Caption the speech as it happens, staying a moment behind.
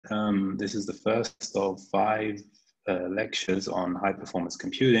This is the first of 5 lectures on high-performance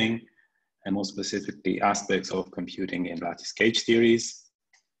computing, and more specifically, aspects of computing in lattice gauge theories.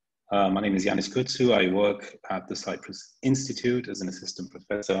 My name is Giannis Koutsou. I work at the Cyprus Institute as an assistant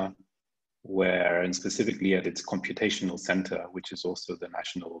professor, and specifically at its computational center, which is also the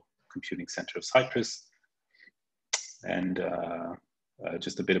National Computing Center of Cyprus. And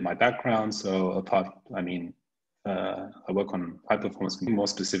just a bit of my background. So I work on high performance computing, more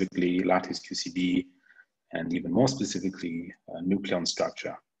specifically lattice QCD, and even more specifically nucleon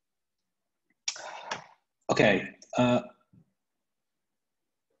structure. Okay.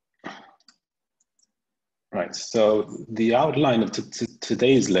 Right, so the outline of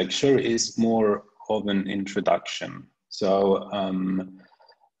today's lecture is more of an introduction. So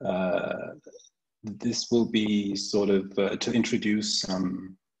this will be sort of to introduce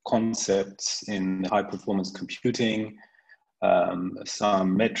some concepts in high performance computing,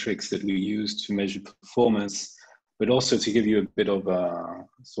 some metrics that we use to measure performance, but also to give you a bit of a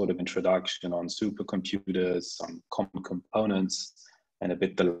sort of introduction on supercomputers, some common components, and a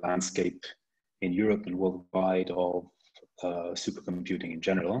bit the landscape in Europe and worldwide of supercomputing in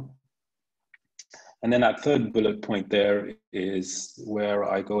general. And then that third bullet point there is where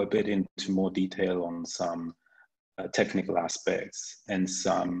I go a bit into more detail on some technical aspects and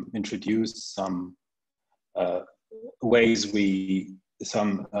introduce some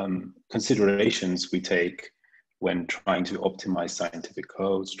considerations we take when trying to optimize scientific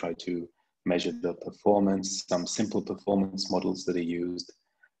codes, try to measure the performance, some simple performance models that are used.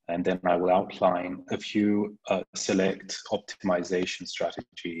 And then I will outline a few select optimization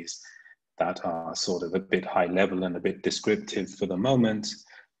strategies that are sort of a bit high level and a bit descriptive for the moment.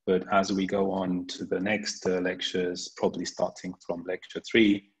 But as we go on to the next lectures, probably starting from lecture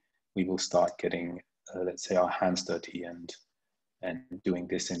 3, we will start getting, let's say, our hands dirty and doing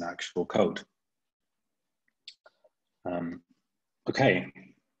this in actual code. Okay,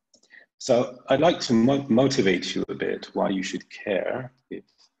 so I'd like to motivate you a bit why you should care, if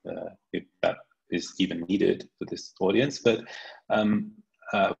that is even needed for this audience. But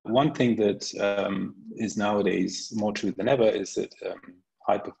one thing that is nowadays more true than ever is that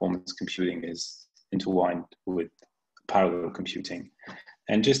high performance computing is intertwined with parallel computing.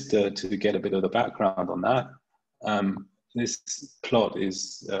 And just to get a bit of the background on that, this plot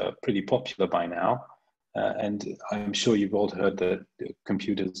is pretty popular by now. And I'm sure you've all heard that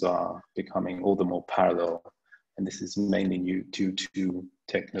computers are becoming all the more parallel. And this is mainly due to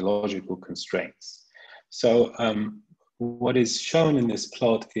technological constraints. So what is shown in this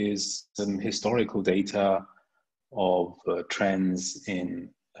plot is some historical data of trends in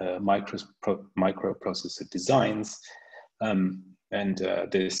microprocessor designs.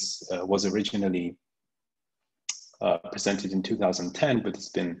 This was originally presented in 2010, but it's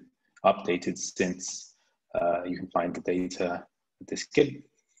been updated since. You can find the data at this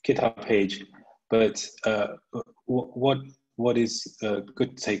GitHub page. But what is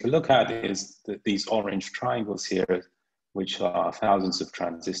good to take a look at is that these orange triangles here, which are thousands of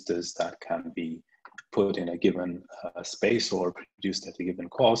transistors that can be put in a given space or produced at a given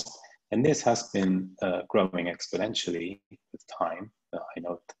cost. And this has been growing exponentially with time. I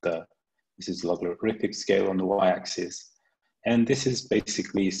note that this is logarithmic scale on the y-axis. And this is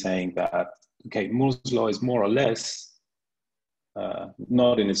basically saying that, okay, Moore's law is more or less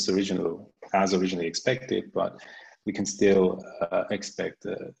not in its as originally expected, but we can still expect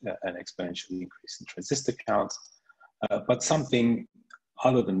an exponential increase in transistor count. But something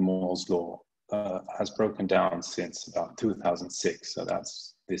other than Moore's law has broken down since about 2006. So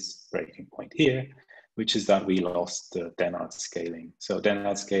that's this breaking point here, which is that we lost Dennard scaling. So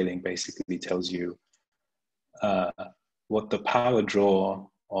Dennard scaling basically tells you what the power draw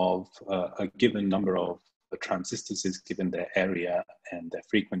of a given number of transistors is given their area and their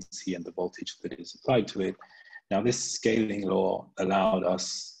frequency and the voltage that is applied to it. Now, this scaling law allowed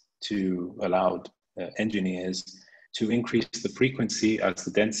engineers to increase the frequency as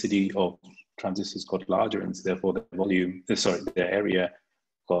the density of transistors got larger, and therefore their area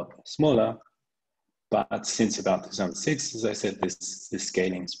got smaller. But since about 2006, as I said, this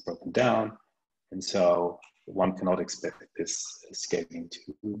scaling is broken down, and so one cannot expect this scaling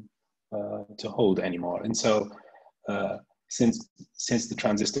to hold anymore. And so since the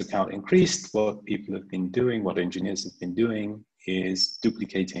transistor count increased, what people have been doing, what engineers have been doing, is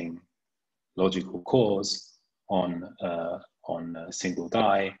duplicating logical cores on a single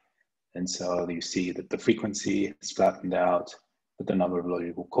die. And so you see that the frequency is flattened out, but the number of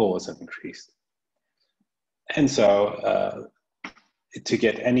logical cores have increased. And so to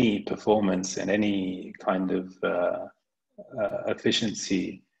get any performance and any kind of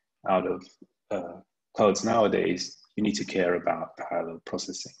efficiency out of codes nowadays, you need to care about parallel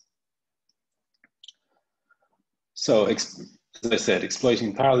processing. So, as I said,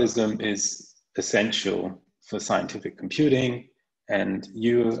 exploiting parallelism is essential for scientific computing, and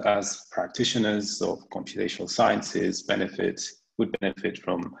you as practitioners of computational sciences would benefit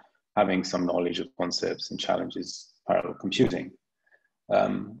from having some knowledge of concepts and challenges parallel computing.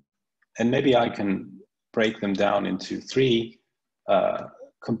 And maybe I can break them down into three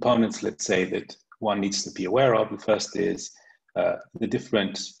components, let's say, that one needs to be aware of. The first is the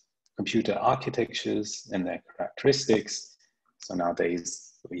different computer architectures and their characteristics. So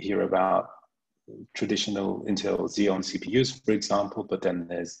nowadays we hear about traditional Intel Xeon CPUs, for example, but then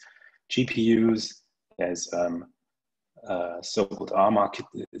there's GPUs, there's so-called ARM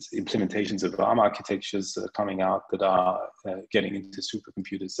implementations of ARM architectures coming out that are getting into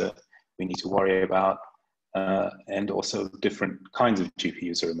supercomputers that we need to worry about, and also different kinds of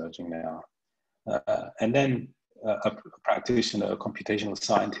GPUs are emerging now. And then a practitioner, a computational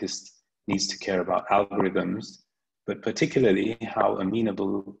scientist needs to care about algorithms, but particularly how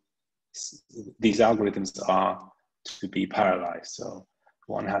amenable these algorithms are to be parallelized. So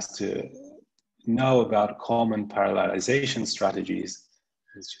one has to know about common parallelization strategies.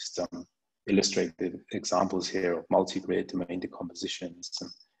 There's just some illustrated examples here of multi-grid domain decompositions and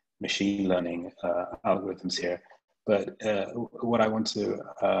machine learning algorithms here. But what I want to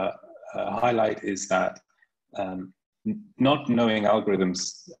highlight is that not knowing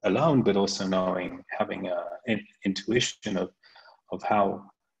algorithms alone, but also having an intuition of how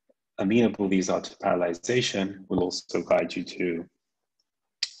amenable these are to parallelization will also guide you to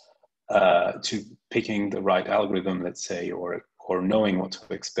picking the right algorithm, let's say, or knowing what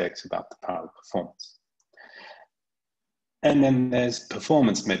to expect about the parallel performance. And then there's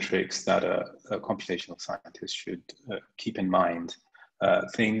performance metrics that a computational scientist should keep in mind.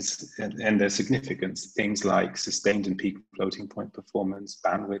 Things and their significance, things like sustained and peak floating point performance,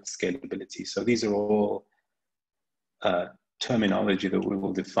 bandwidth, scalability. So these are all terminology that we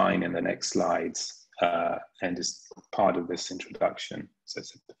will define in the next slides and is part of this introduction, as I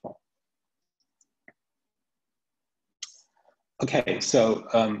said before. Okay, so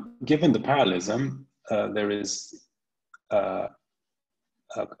given the parallelism, there is a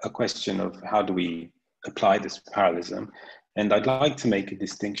question of how do we apply this parallelism. And I'd like to make a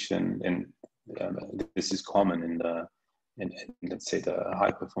distinction, and this is common in let's say the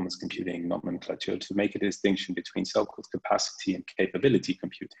high performance computing nomenclature, to make a distinction between so-called capacity and capability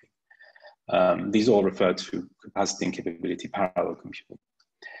computing. These all refer to capacity and capability parallel computing.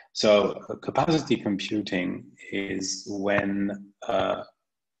 So capacity computing is when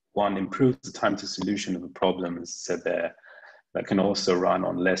one improves the time to solution of a problem, as said there, that can also run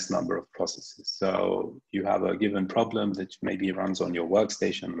on less number of processes. So you have a given problem that maybe runs on your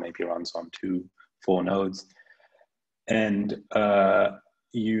workstation, maybe runs on 2-4 nodes, and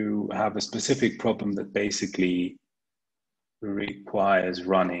you have a specific problem that basically requires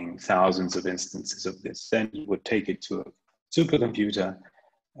running thousands of instances of this. Then you would take it to a supercomputer,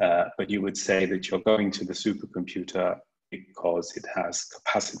 but you would say that you're going to the supercomputer because it has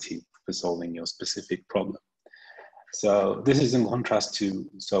capacity for solving your specific problem. So this is in contrast to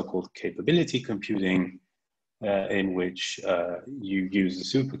so-called capability computing, in which you use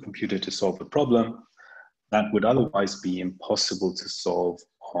a supercomputer to solve a problem that would otherwise be impossible to solve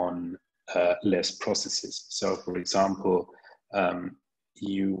on less processes. So for example,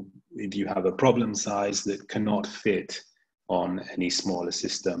 if you have a problem size that cannot fit on any smaller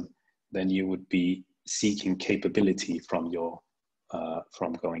system, then you would be seeking capability from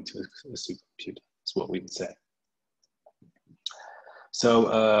from going to a supercomputer. That's what we would say.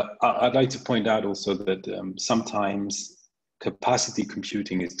 So I'd like to point out also that sometimes capacity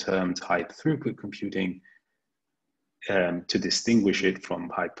computing is termed high throughput computing to distinguish it from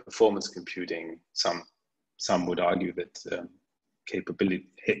high performance computing. Some would argue that capability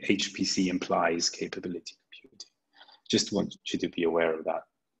HPC implies capability computing. Just want you to be aware of that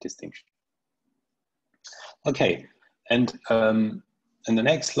distinction. Okay, and in the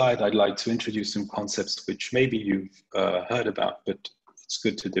next slide, I'd like to introduce some concepts which maybe you've heard about, but it's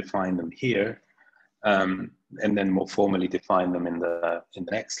good to define them here, and then more formally define them in the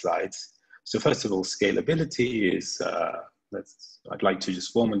next slides. So first of all, scalability is, I'd like to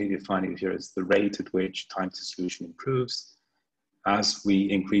just formally define it here as the rate at which time to solution improves as we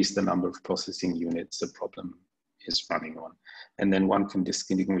increase the number of processing units a problem is running on. And then one can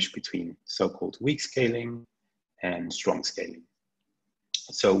distinguish between so-called weak scaling and strong scaling.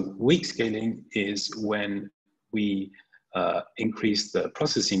 So weak scaling is when we increase the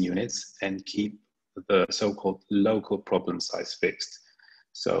processing units and keep the so-called local problem size fixed.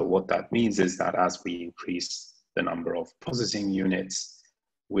 So what that means is that as we increase the number of processing units,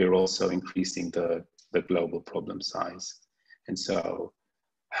 we're also increasing the global problem size. And so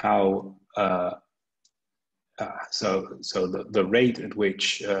how the rate at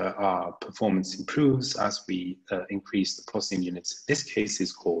which our performance improves as we increase the processing units in this case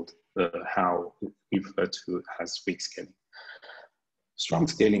is called how we refer to as weak scaling. Strong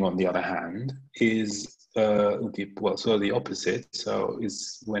scaling, on the other hand, is the opposite. So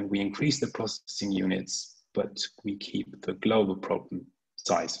is when we increase the processing units, but we keep the global problem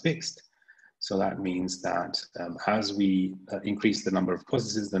size fixed. So that means that as we increase the number of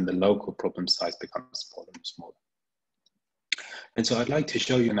processes, then the local problem size becomes smaller and smaller. And so I'd like to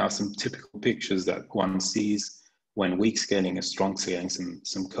show you now some typical pictures that one sees when weak scaling is strong scaling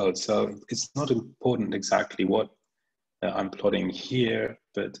some code. So it's not important exactly what I'm plotting here,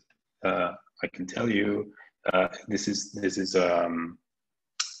 but I can tell you this is a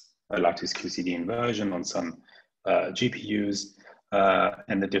Lattice QCD inversion on some GPUs,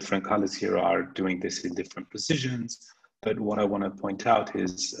 and the different colors here are doing this in different precisions. But what I want to point out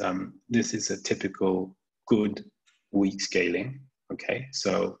is this is a typical good weak scaling. Okay,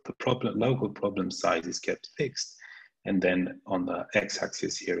 so the local problem size is kept fixed, and then on the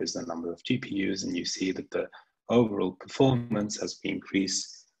x-axis here is the number of GPUs, and you see that the overall performance as we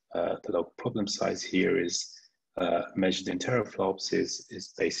increase the local problem size here is measured in teraflops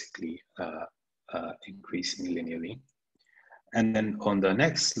is basically increasing linearly. And then on the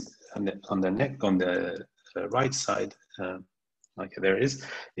right side, okay, there is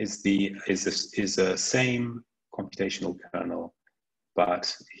the same computational kernel,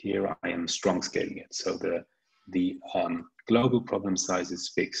 but here I am strong scaling it. So the global problem size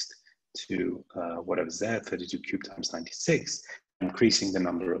is fixed to whatever's there, 32 cubed times 96, increasing the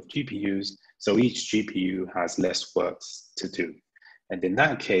number of GPUs. So each GPU has less work to do. And in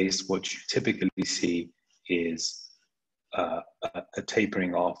that case, what you typically see is a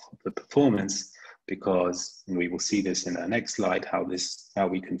tapering off of the performance, because we will see this in our next slide, how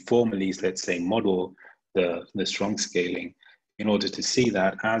we can formally, let's say, model the strong scaling in order to see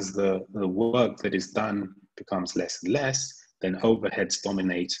that as the work that is done becomes less and less, then overheads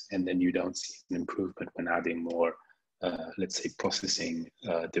dominate, and then you don't see an improvement when adding more, let's say, processing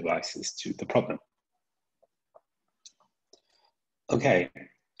devices to the problem. Okay,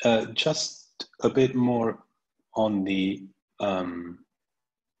 just a bit more on the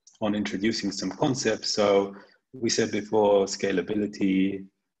on introducing some concepts. So we said before, scalability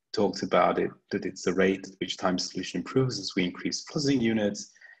talks about it, that it's the rate at which time solution improves as we increase processing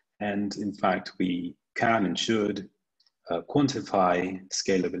units. And in fact, we can and should quantify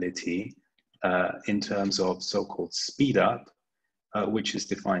scalability in terms of so-called speed up, which is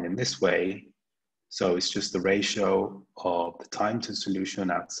defined in this way. So it's just the ratio of the time to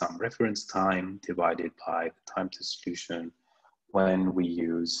solution at some reference time divided by the time to solution when we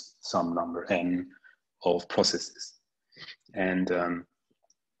use some number n of processes. And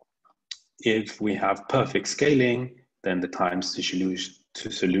if we have perfect scaling, then the times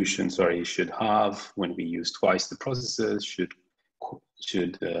to solution should halve when we use twice the processes, should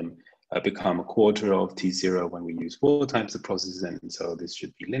become a quarter of T0 when we use 4 times the processes, and so this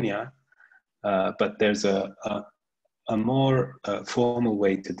should be linear. But there's a more formal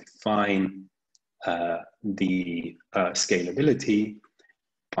way to define the scalability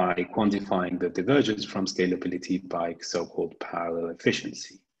by quantifying the divergence from scalability by so-called parallel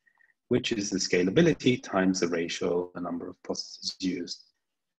efficiency, which is the scalability times the ratio, the number of processes used.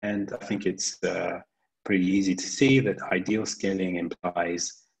 And I think it's pretty easy to see that ideal scaling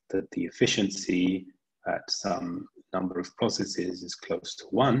implies that the efficiency at some number of processes is close to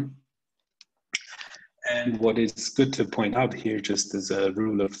 1. And what is good to point out here, just as a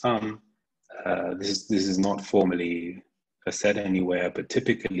rule of thumb, this is not formally said anywhere, but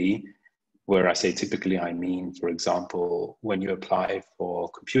typically, where I say typically, I mean, for example, when you apply for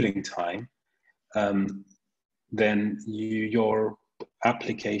computing time, then your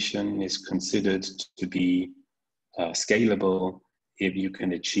application is considered to be scalable if you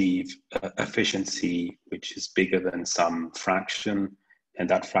can achieve efficiency which is bigger than some fraction, and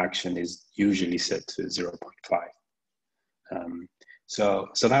that fraction is usually set to 0.5. So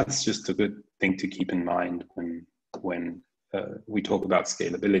that's just a good thing to keep in mind when we talk about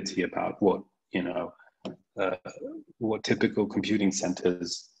scalability, about what typical computing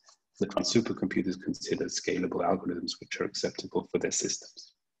centers that run supercomputers consider scalable algorithms which are acceptable for their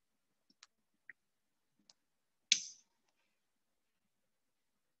systems.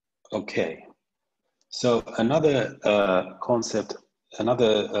 Okay, so another concept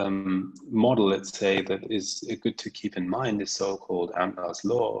Another model, let's say, that is good to keep in mind is so-called Amdahl's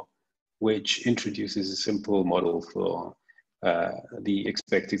law, which introduces a simple model for the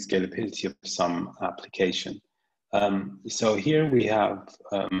expected scalability of some application. So here we have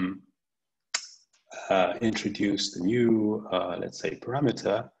introduced a new, let's say,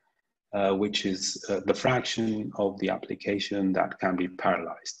 parameter, which is the fraction of the application that can be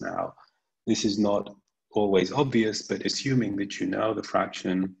parallelized. Now, this is not always obvious, but assuming that you know the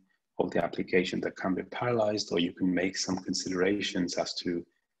fraction of the application that can be parallelized, or you can make some considerations as to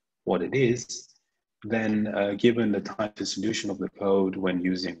what it is, then given the time to solution of the code when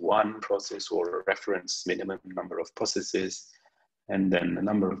using one process or a reference minimum number of processes, and then a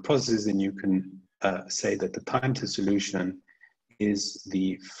number of processes, then you can say that the time to solution is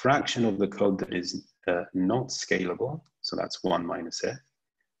the fraction of the code that is not scalable. So that's 1 minus f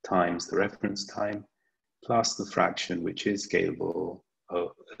times the reference time plus the fraction which is scalable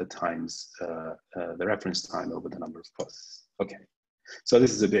times the reference time over the number of processes. Okay, so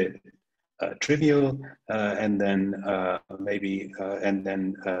this is a bit trivial, and then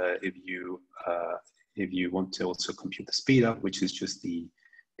if you want to also compute the speed up, which is just the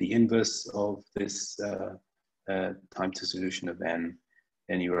inverse of this time to solution of n,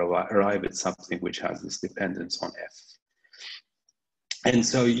 then you arrive at something which has this dependence on f. And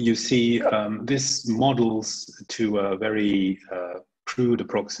so you see this models to a very crude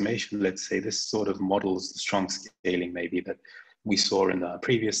approximation. Let's say this sort of models the strong scaling maybe that we saw in the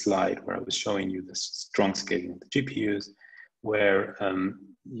previous slide, where I was showing you the strong scaling of the GPUs, where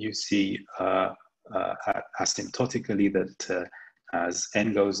you see asymptotically that as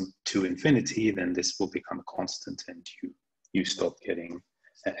n goes to infinity, then this will become a constant and you stop getting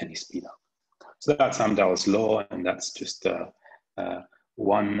any speed up. So that's Amdahl's law, and that's just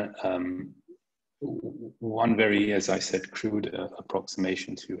one very, as I said, crude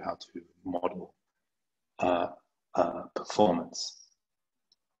approximation to how to model performance.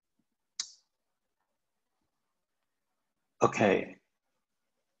 Okay.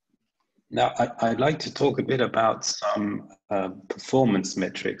 Now, I'd like to talk a bit about some performance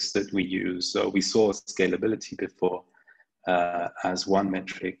metrics that we use. So we saw scalability before as one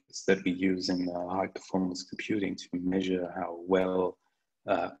metric that we use in high performance computing to measure how well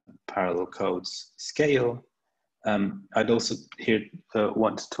parallel codes scale. I'd also here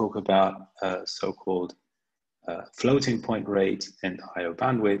want to talk about so-called floating point rate and I/O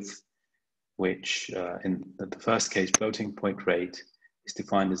bandwidth, which in the first case, floating point rate is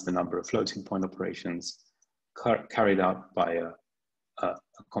defined as the number of floating point operations carried out by a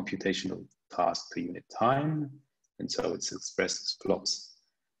computational task per unit time. And so it's expressed as flops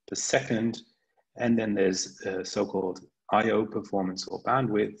per second. And then there's so-called I/O performance or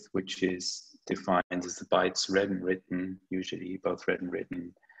bandwidth, which is defined as the bytes read and written, usually both read and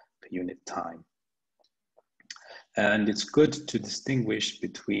written per unit time. And it's good to distinguish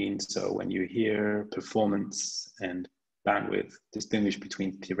between, so when you hear performance and bandwidth, distinguish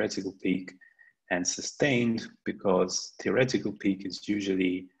between theoretical peak and sustained, because theoretical peak is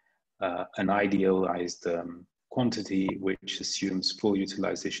usually an idealized quantity which assumes full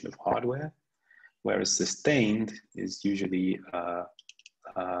utilization of hardware, whereas sustained is usually a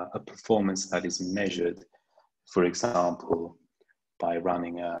performance that is measured, for example, by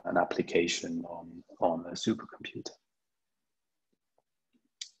running an application on a supercomputer.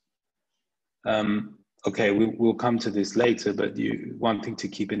 Okay, we'll come to this later, but one thing to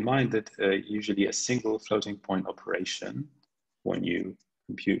keep in mind that usually a single floating point operation, when you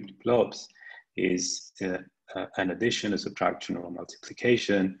compute blobs, is an addition, a subtraction, or a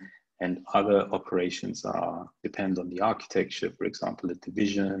multiplication, and other operations depend on the architecture, for example, a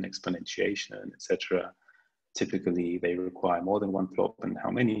division, exponentiation, etc. Typically, they require more than one flop, and how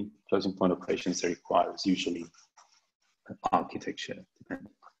many floating point operations they require is usually architecture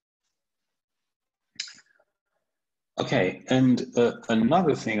dependent. Okay, and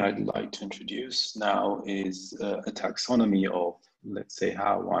another thing I'd like to introduce now is a taxonomy of, let's say,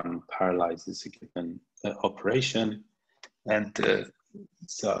 how one parallelizes a given operation. And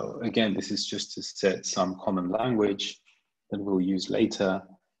so again, this is just to set some common language that we'll use later.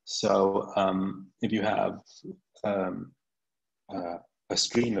 So if you have a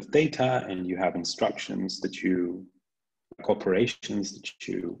stream of data and you have instructions that operations that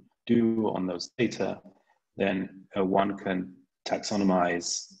you do on those data, then one can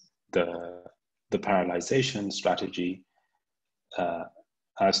taxonomize the parallelization strategy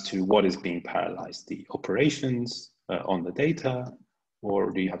as to what is being parallelized, the operations on the data,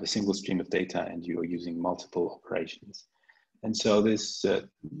 or do you have a single stream of data and you are using multiple operations? And so this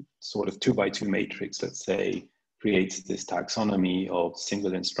sort of 2x2 matrix, let's say, creates this taxonomy of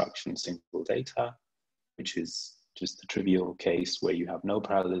single instruction, single data, which is just a trivial case where you have no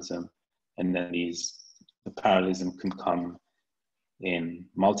parallelism, and then the parallelism can come in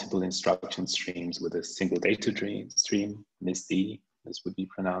multiple instruction streams with a single data stream, MISD, this would be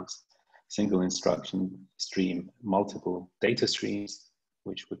pronounced, single instruction stream, multiple data streams,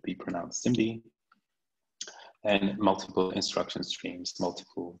 which would be pronounced SIMD, and multiple instruction streams,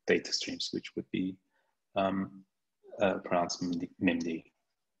 multiple data streams, which would be pronounced MIMD.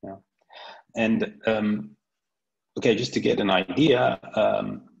 Yeah. And okay, just to get an idea,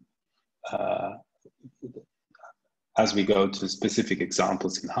 as we go to specific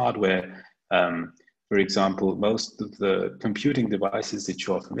examples in hardware, for example, most of the computing devices that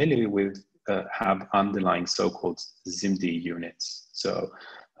you're familiar with have underlying so-called SIMD units. So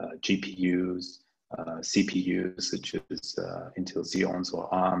GPUs, CPUs, such as Intel Xeons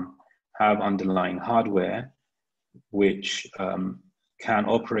or ARM, have underlying hardware which can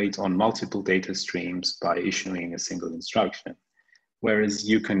operate on multiple data streams by issuing a single instruction. Whereas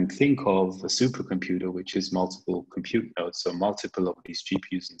you can think of a supercomputer, which is multiple compute nodes, so multiple of these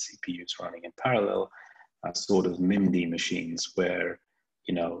GPUs and CPUs running in parallel, as sort of MIMD machines, where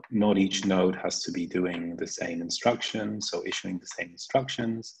not each node has to be doing the same instruction, so issuing the same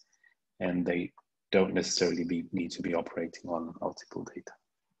instructions, and they don't necessarily need to be operating on multiple data.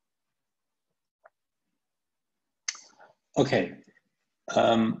 Okay,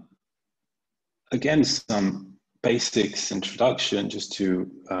 again, some basics introduction just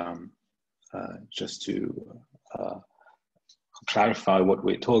to clarify what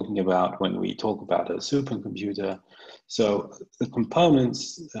we're talking about when we talk about a supercomputer. So the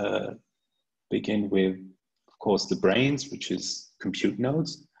components begin with, of course, the brains, which is compute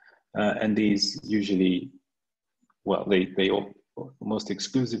nodes, and these usually, well, they almost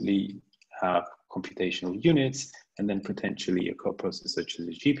exclusively have computational units, and then potentially a coprocessor such as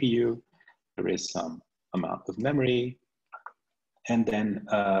a GPU. There is some amount of memory, and then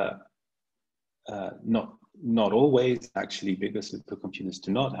not always, actually bigger supercomputers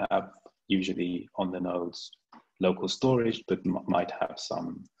do not have usually on the nodes local storage, but might have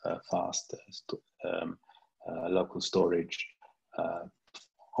some fast local storage,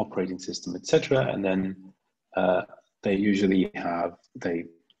 operating system, etc. And then they usually have,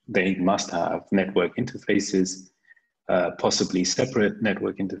 they must have network interfaces, possibly separate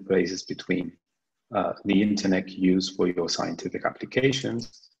network interfaces between the internet you use for your scientific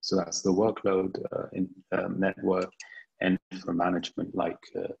applications. So that's the workload network, and for management like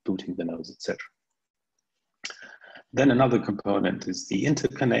booting the nodes, etc. Then another component is the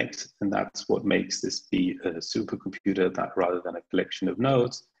interconnect, and that's what makes this be a supercomputer that rather than a collection of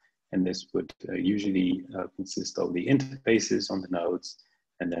nodes. And this would usually consist of the interfaces on the nodes,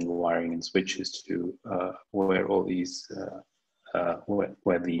 and then wiring and switches to where all these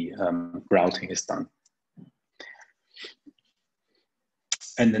where the routing is done.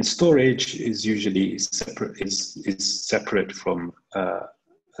 And then storage is usually separate, is separate from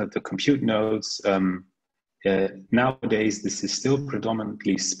the compute nodes. Nowadays, this is still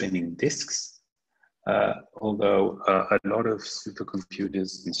predominantly spinning disks, although a lot of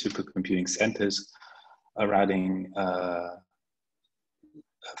supercomputers and supercomputing centers are adding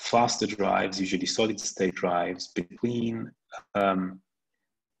faster drives, usually solid-state drives, between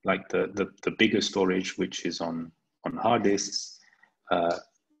like the bigger storage, which is on hard disks.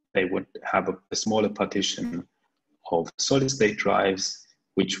 They would have a smaller partition of solid-state drives,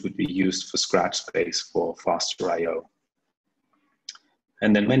 which would be used for scratch space for faster I/O.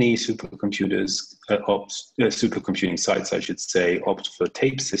 And then many supercomputers supercomputing sites, I should say, opt for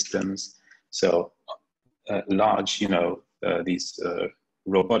tape systems. So large, these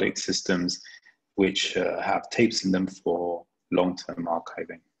robotic systems which have tapes in them for long-term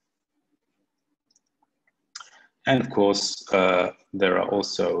archiving. And of course, there are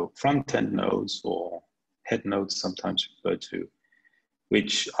also front-end nodes, or head nodes sometimes referred to,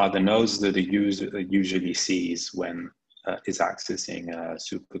 which are the nodes that a user usually sees when is accessing a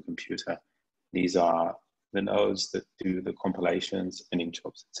supercomputer. These are the nodes that do the compilations, inning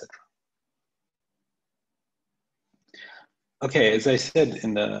jobs, etc. Okay, as I said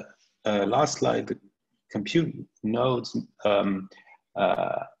in the last slide, the compute nodes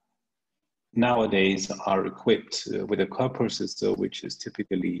nowadays are equipped with a coprocessor, which is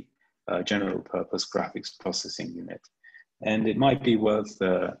typically a general purpose graphics processing unit. And it might be worth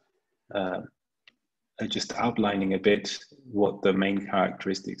just outlining a bit what the main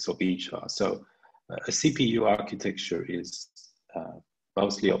characteristics of each are. So a CPU architecture is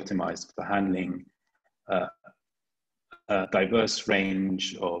mostly optimized for handling diverse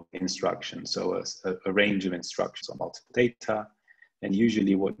range of instructions. So a range of instructions on multiple data. And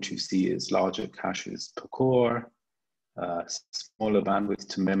usually what you see is larger caches per core, smaller bandwidth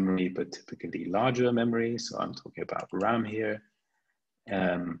to memory, but typically larger memory. So I'm talking about RAM here.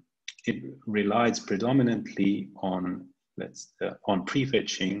 It relies predominantly on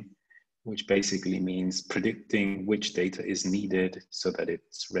prefetching, which basically means predicting which data is needed so that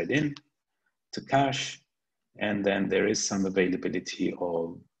it's read in to cache. And then there is some availability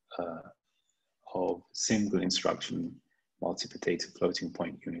of single instruction multiple data floating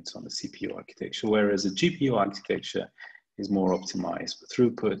point units on the CPU architecture, whereas a GPU architecture is more optimized for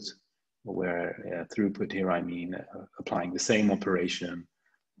throughput, where throughput here I mean applying the same operation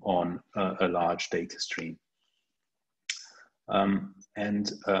on a large data stream.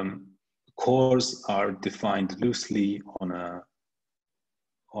 Cores are defined loosely on a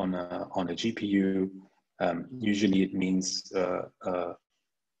GPU. Usually it means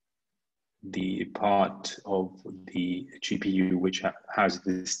the part of the GPU which has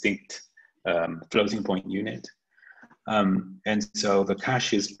a distinct floating point unit. And so the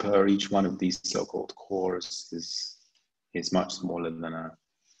caches per each one of these so-called cores is much smaller than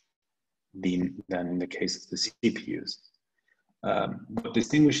in the case of the CPUs. What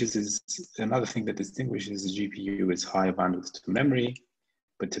distinguishes is, another thing that distinguishes the GPU is higher bandwidth to memory,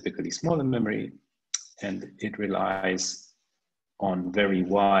 but typically smaller memory, and it relies on very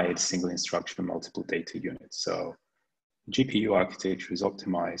wide single instruction multiple data units. So GPU architecture is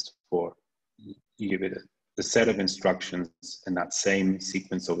optimized for, you give it a set of instructions, and that same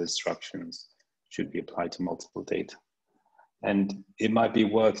sequence of instructions should be applied to multiple data. And it might be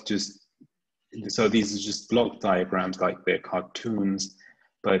worth so these are just block diagrams, like they're cartoons,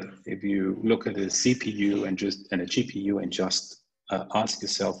 but if you look at a CPU and a GPU and just ask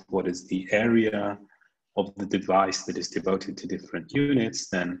yourself what is the area of the device that is devoted to different units,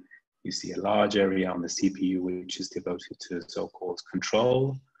 then you see a large area on the CPU which is devoted to so-called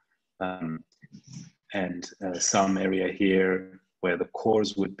control, and some area here where the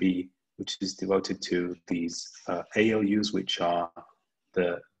cores would be, which is devoted to these ALUs, which are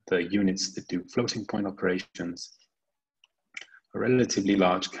the units that do floating point operations, a relatively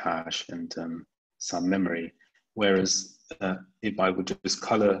large cache, and some memory. Whereas if I would just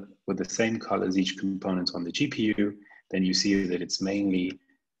color with the same colors each component on the GPU, then you see that it's mainly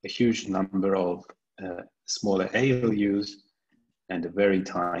a huge number of smaller ALUs and a very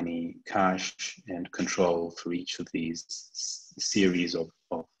tiny cache and control for each of these series of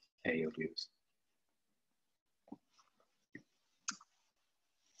ALUs.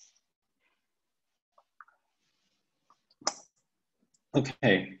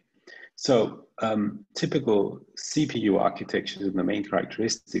 Okay, so typical CPU architectures and the main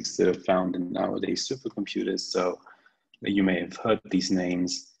characteristics that are found in nowadays supercomputers. So you may have heard these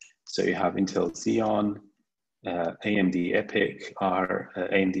names. So you have Intel Xeon, AMD EPYC.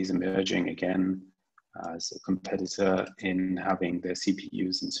 AMD is emerging again as a competitor in having their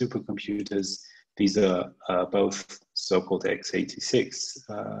CPUs in supercomputers. These are both so-called x86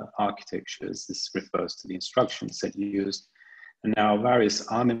 architectures. This refers to the instruction set used. And now various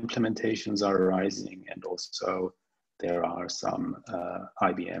ARM implementations are arising, and also there are some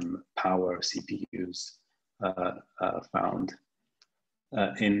IBM Power CPUs found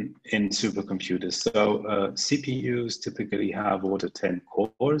in supercomputers. So CPUs typically have order 10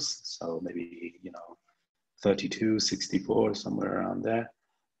 cores, so maybe 32, 64, somewhere around there.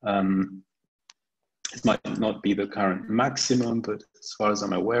 It might not be the current maximum, but as far as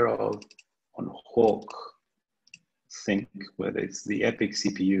I'm aware of, on Hawk, think whether it's the EPYC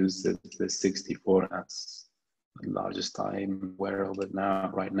CPUs, the 64, that's the largest I'm aware of it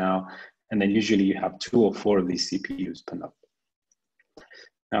right now. And then usually you have 2 or 4 of these CPUs per node.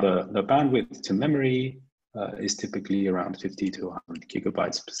 Now the bandwidth to memory is typically around 50 to 100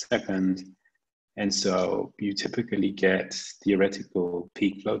 gigabytes per second. And so you typically get theoretical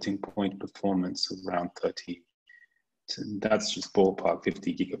peak floating point performance of around 30. That's just ballpark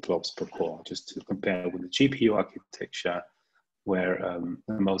 50 gigaflops per core, just to compare with the GPU architecture, where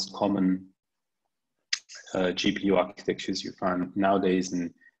the most common GPU architectures you find nowadays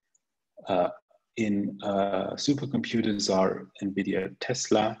in supercomputers are NVIDIA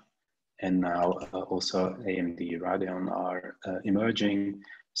Tesla, and now also AMD Radeon are emerging.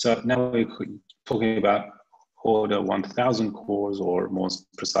 So now we're talking about order 1,000 cores, or more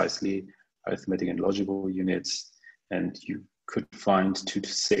precisely, arithmetic and logical units. And you could find 2 to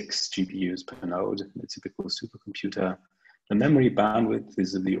 6 GPUs per node in a typical supercomputer. The memory bandwidth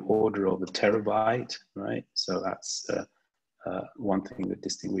is of the order of a terabyte, right? So that's one thing that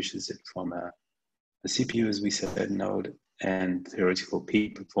distinguishes it from a The CPU, as we said, node and theoretical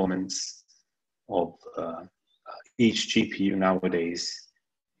peak performance of each GPU nowadays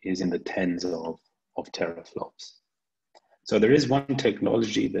is in the tens of teraflops. So there is one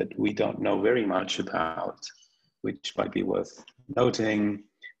technology that we don't know very much about, which might be worth noting.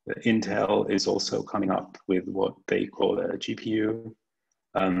 Intel is also coming up with what they call a GPU.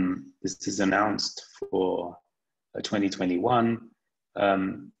 This is announced for 2021,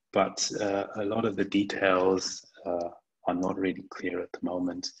 but a lot of the details are not really clear at the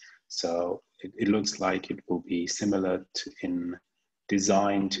moment. So it looks like it will be similar in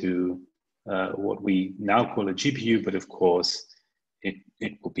design to what we now call a GPU, but of course it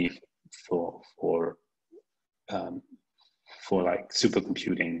will be for like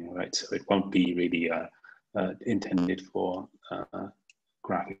supercomputing, right? So it won't be really intended for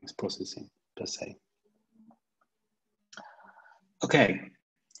graphics processing per se. Okay,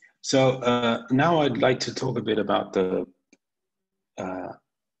 so now I'd like to talk a bit about the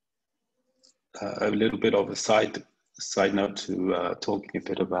a little bit of a side note to talking a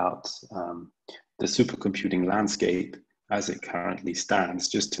bit about the supercomputing landscape as it currently stands,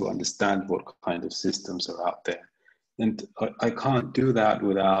 just to understand what kind of systems are out there. And I can't do that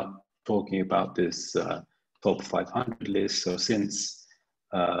without talking about this top 500 list. So since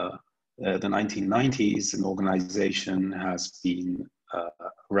the 1990s, an organization has been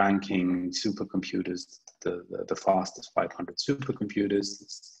ranking supercomputers, the fastest 500 supercomputers,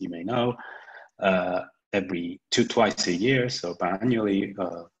 as you may know, twice a year, so biannually.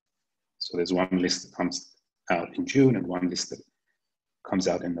 So there's one list that comes out in June and one list that comes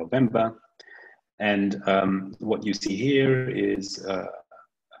out in November. And what you see here is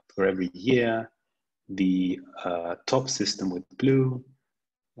for every year, the top system with blue,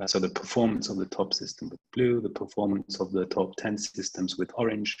 so the performance of the top system with blue, the performance of the top 10 systems with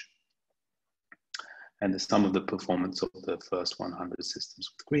orange, and the sum of the performance of the first 100 systems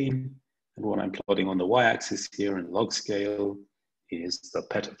with green. And what I'm plotting on the y-axis here in log scale is the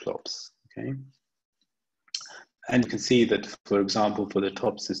petaflops, okay? And you can see that, for example, for the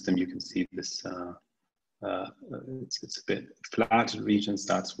top system, you can see this, it's a bit flat regions.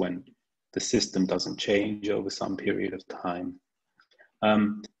 That's when the system doesn't change over some period of time.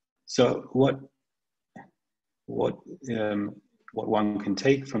 So what one can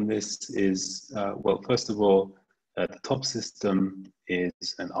take from this is, well, first of all, the top system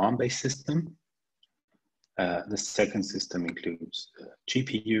is an ARM-based system. The second system includes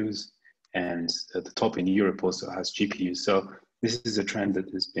GPUs, and the top in Europe also has GPUs. So this is a trend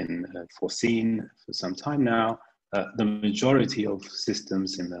that has been foreseen for some time now. The majority of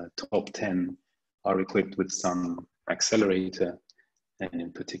systems in the top 10 are equipped with some accelerator, and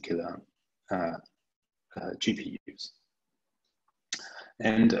in particular, GPUs.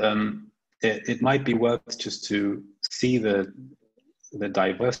 And it might be worth just to see the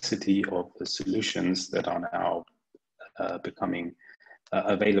diversity of the solutions that are now becoming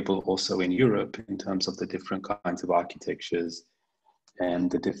available also in Europe in terms of the different kinds of architectures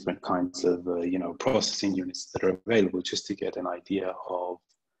and the different kinds of processing units that are available, just to get an idea of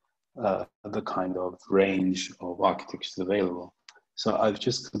the kind of range of architectures available. So I've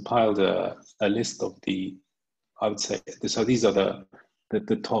just compiled a list of I would say, so these are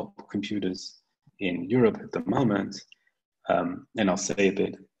the top computers in Europe at the moment. And I'll say a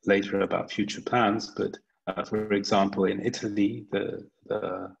bit later about future plans, but for example, in Italy, the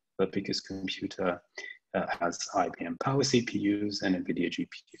biggest computer has IBM Power CPUs and NVIDIA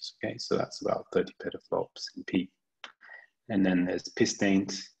GPUs, okay? So that's about 30 petaflops in peak. And then there's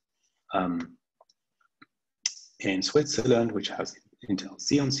Pistaint in Switzerland, which has Intel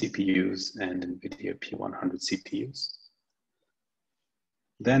Xeon CPUs and NVIDIA P100 CPUs.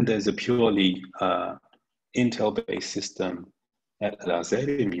 Then there's a purely Intel-based system at Lattice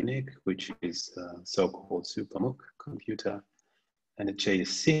in Munich, which is so-called SuperMUC computer. And at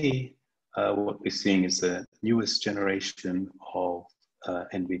JSC, what we're seeing is the newest generation of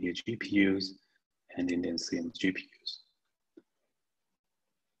NVIDIA GPUs and Indian Siemens GPUs.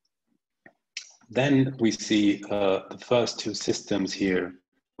 Then we see the first two systems here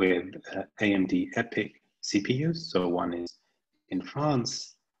with AMD EPYC CPUs. So one is in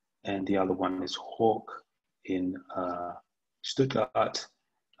France, and the other one is Hawk in Stuttgart,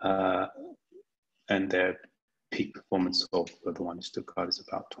 and their peak performance of the one in Stuttgart is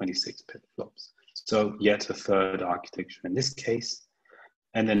about 26 petaflops. So yet a third architecture in this case.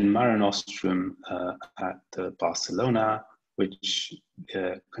 And then Mare Nostrum at Barcelona, which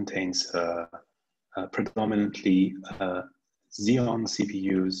contains predominantly Xeon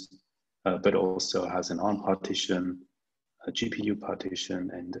CPUs, but also has an ARM partition, a GPU partition,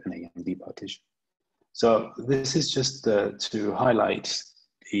 and an AMD partition. So this is just to highlight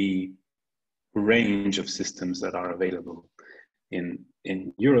the range of systems that are available in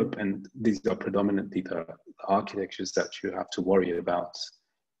Europe, and these are predominantly the architectures that you have to worry about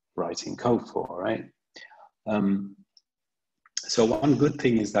writing code for, right? So one good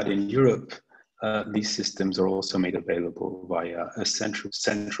thing is that in Europe, these systems are also made available via a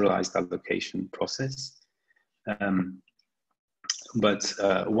centralized allocation process. But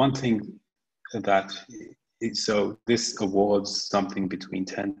one thing that, so this awards something between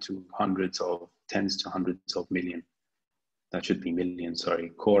tens to hundreds of million, that should be million, sorry,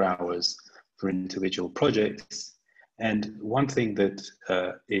 core hours for individual projects. And one thing that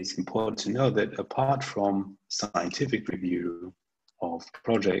is important to know, that apart from scientific review of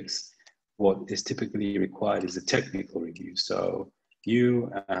projects, what is typically required is a technical review. So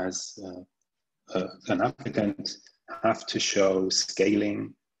you as an applicant have to show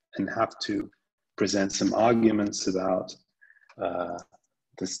scaling and have to present some arguments about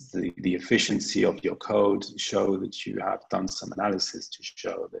the efficiency of your code, show that you have done some analysis to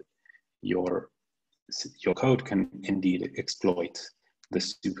show that your code can indeed exploit the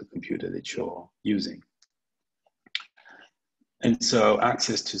supercomputer that you're using. And so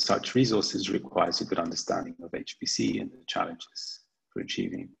access to such resources requires a good understanding of HPC and the challenges for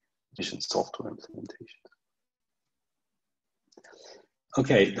achieving efficient software implementation.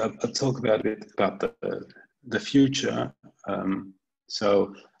 Okay, I'll talk about a bit about the future.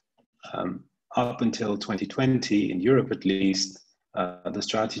 Up until 2020, in Europe at least, the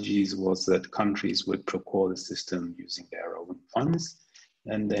strategies was that countries would procure the system using their own funds,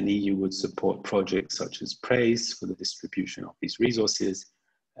 and then EU would support projects such as PRAISE for the distribution of these resources,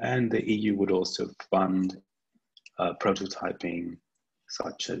 and the EU would also fund prototyping,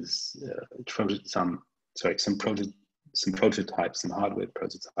 such as some prototypes and hardware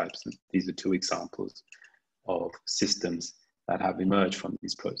prototypes. And these are two examples of systems that have emerged from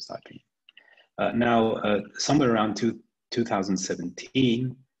these prototyping. Somewhere around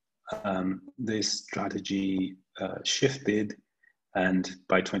 2017, this strategy shifted, and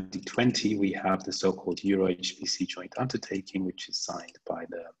by 2020 we have the so-called EuroHPC joint undertaking, which is signed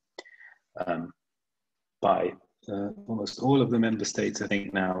by almost all of the member states, I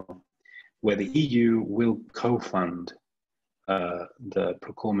think now, where the EU will co-fund the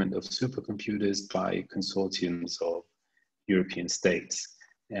procurement of supercomputers by consortiums of European states.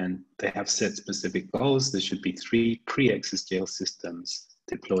 And they have set specific goals. There should be 3 pre-Exa-scale systems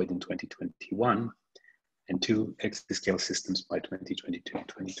deployed in 2021 and 2 Exa-scale systems by 2022 and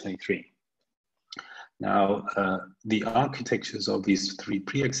 2023. Now, the architectures of these 3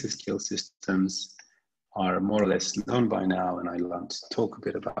 pre-Exa-scale systems are more or less known by now, and I want to talk a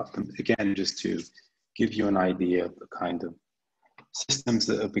bit about them again, just to give you an idea of the kind of systems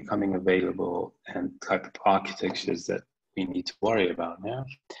that are becoming available and type of architectures that we need to worry about now.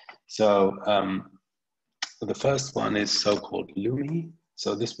 So the first one is so-called LUMI.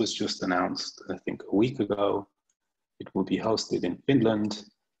 So this was just announced, I think, a week ago. It will be hosted in Finland.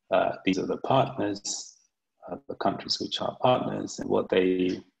 These are the partners, the countries which are partners, and what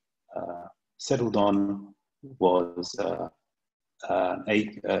they settled on was a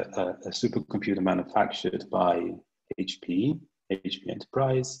supercomputer manufactured by HP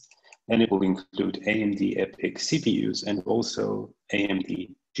Enterprise, and it will include AMD EPYC CPUs and also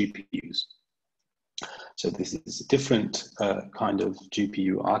AMD GPUs. So this is a different kind of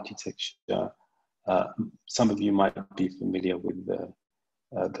GPU architecture. Some of you might be familiar with the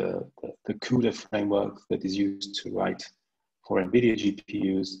CUDA framework that is used to write for NVIDIA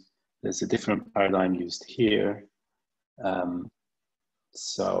GPUs. There's a different paradigm used here.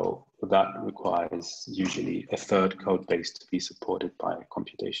 So that requires usually a third code base to be supported by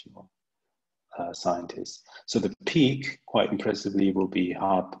computational scientists. So the peak, quite impressively, will be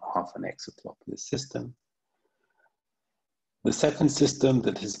half an exaflop for this system. The second system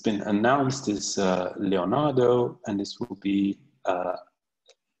that has been announced is Leonardo, and this will be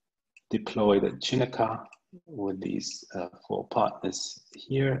deployed at Chinaka with these 4 partners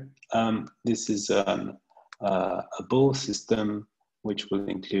here. This is a bull system which will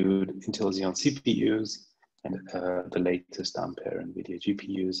include Intel Xeon CPUs and the latest Ampere NVIDIA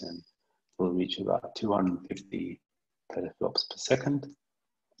GPUs, and will reach about 250 petaflops per second.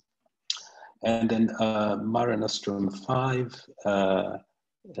 And then Mare Nostrum 5,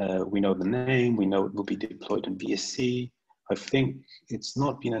 we know the name, we know it will be deployed in BSC. I think it's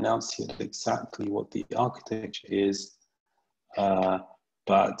not been announced yet exactly what the architecture is,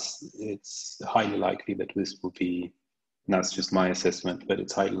 but it's highly likely that this will be, and that's just my assessment, but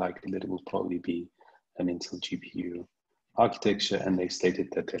it's highly likely that it will probably be an Intel GPU architecture, and they've stated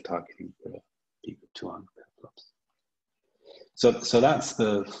that they're targeting for peak of 200 petaflops. So that's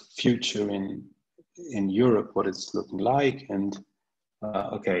the future in Europe, what it's looking like. And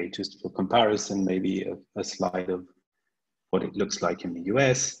okay, just for comparison, maybe a slide of what it looks like in the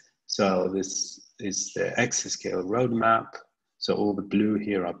US. So this is the Exa-scale roadmap. So all the blue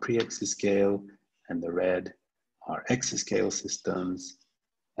here are pre-Exa-scale, and the red are Exa-scale systems.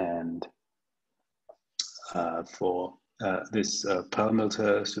 And for this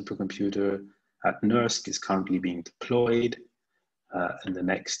Perlmutter supercomputer at NERSC is currently being deployed. And the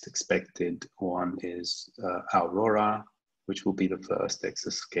next expected one is Aurora, which will be the first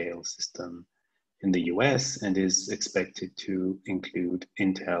Exa-scale system in the US and is expected to include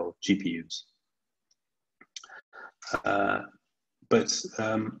Intel GPUs.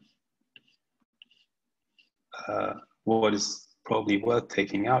 What is probably worth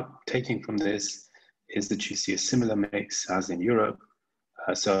taking from this is that you see a similar mix as in Europe.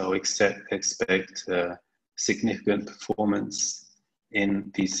 So expect significant performance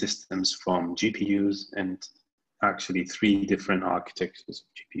in these systems from GPUs, and actually 3 different architectures of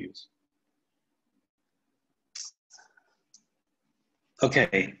GPUs.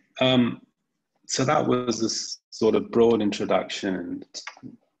 Okay, so that was this sort of broad introduction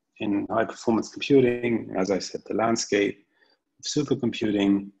in high performance computing, as I said, the landscape of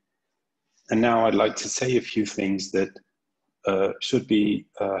supercomputing. And now I'd like to say a few things that should be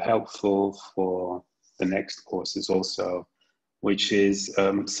helpful for the next courses also, which is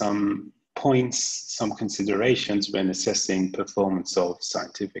some points, some considerations when assessing performance of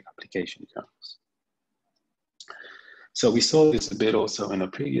scientific application kernels. So we saw this a bit also in a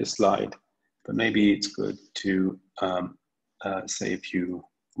previous slide, but maybe it's good to say a few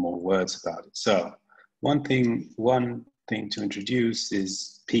more words about it. So one thing to introduce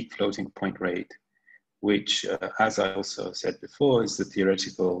is peak floating point rate, which, as I also said before, is the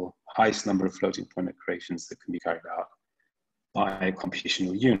theoretical highest number of floating point operations that can be carried out by a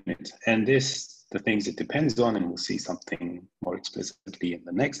computational unit. And this, the things it depends on, and we'll see something more explicitly in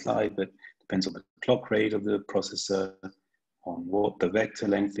the next slide, but depends on the clock rate of the processor, on what the vector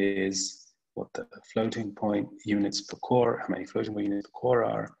length is, what the floating point units per core, how many floating point units per core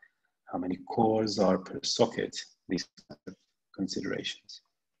are, how many cores are per socket, these considerations.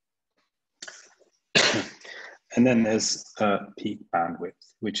 And then there's peak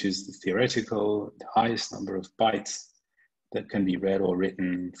bandwidth, which is the theoretical, the highest number of bytes that can be read or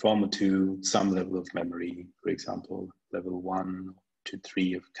written from or to some level of memory, for example, level 1 to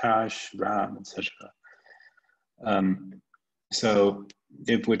 3 of cache, RAM, etc. So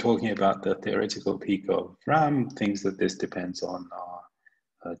if we're talking about the theoretical peak of RAM, things that this depends on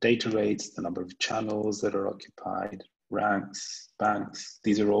are data rates, the number of channels that are occupied, ranks, banks.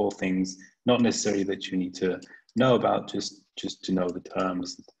 These are all things not necessarily that you need to know about, just to know the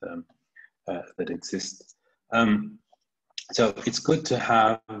terms that exist. So it's good to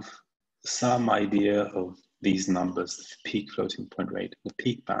have some idea of these numbers, the peak floating point rate, the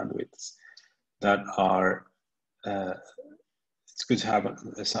peak bandwidths that are, it's good to have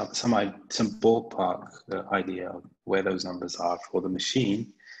some ballpark idea of where those numbers are for the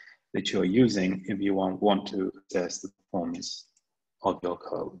machine that you're using if you want to assess the performance of your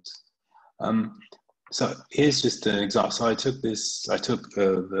codes. So here's just an example. So I took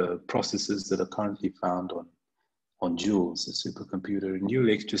the processes that are currently found on Joules, the supercomputer in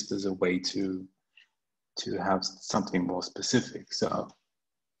EuroPLEx, just as a way to have something more specific. So,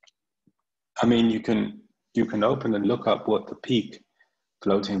 I mean, you can open and look up what the peak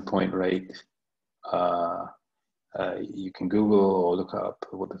floating point rate, you can Google or look up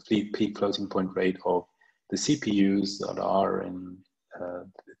what the peak floating point rate of the CPUs that are in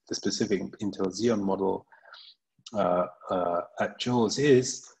the specific Intel Xeon model at Joules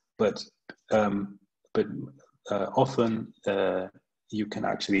is, but often you can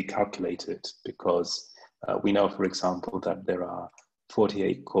actually calculate it, because we know, for example, that there are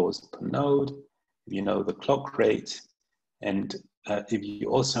 48 cores per node. You know the clock rate, and if you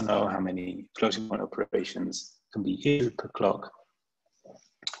also know how many floating point operations can be issued per clock,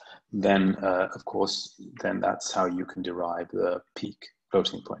 then of course, then that's how you can derive the peak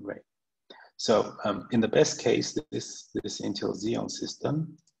floating point rate. So in the best case, this Intel Xeon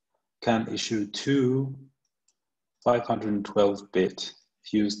system can issue 2 512-bit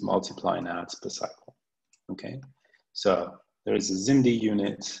fused multiply and adds per cycle. Okay, so there is a SIMD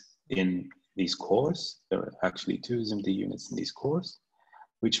unit in these cores. There are actually 2 SIMD units in these cores,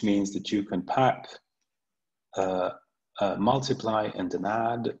 which means that you can pack a multiply and an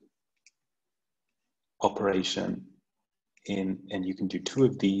add operation in, and you can do 2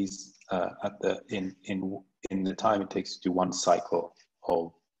 of these in the time it takes to do 1 cycle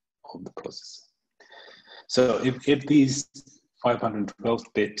of the processor. So if these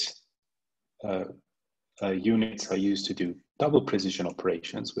 512-bit units are used to do double precision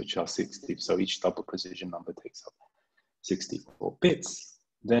operations, which are 60, so each double precision number takes up 64 bits,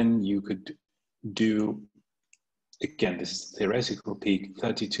 then you could do, again, this is theoretical peak,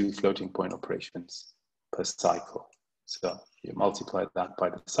 32 floating point operations per cycle. So you multiply that by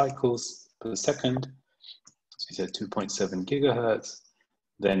the cycles per second, so you said 2.7 gigahertz,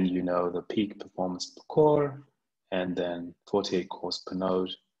 then you know the peak performance per core, and then 48 cores per node,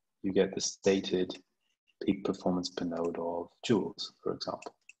 you get the stated peak performance per node of joules, for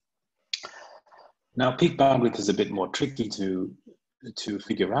example. Now, peak bandwidth is a bit more tricky to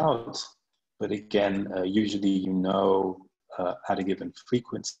figure out, but again, usually you know at a given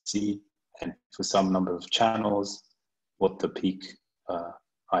frequency and for some number of channels what the peak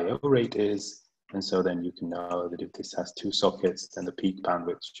I/O rate is, and so then you can know that if this has 2 sockets, then the peak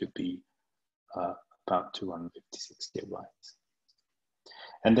bandwidth should be about 256 gigabytes.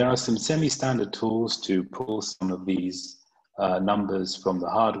 And there are some semi-standard tools to pull some of these numbers from the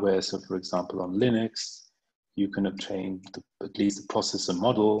hardware. So for example, on Linux, you can obtain at least the processor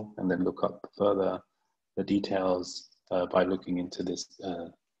model and then look up further the details by looking into this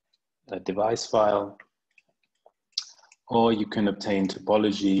device file. Or you can obtain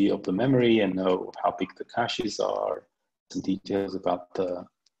topology of the memory and know how big the caches are, some details about the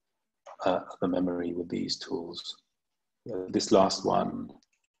memory with these tools. This last one,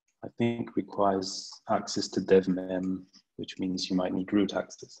 I think, requires access to devmem, which means you might need root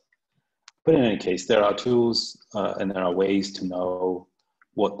access. But in any case, there are tools and there are ways to know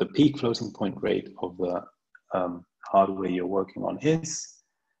what the peak floating point rate of the hardware you're working on is,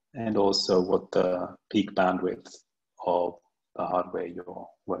 and also what the peak bandwidth of the hardware you're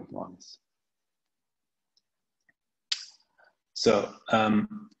working on is. So,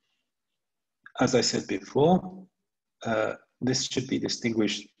 as I said before, this should be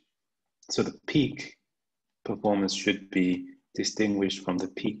distinguished. So the peak performance should be distinguished from the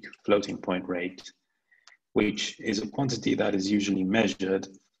peak floating point rate, which is a quantity that is usually measured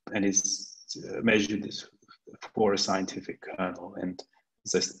and is measured for a scientific kernel. And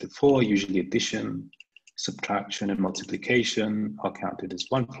as I said before, usually addition, subtraction, and multiplication are counted as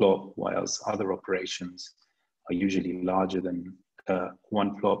 1 flop, whilst other operations are usually larger than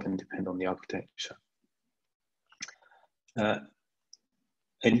 1 flop and depend on the architecture.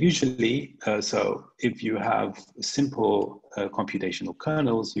 And usually, so if you have simple computational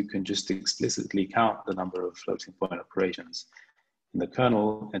kernels, you can just explicitly count the number of floating point operations in the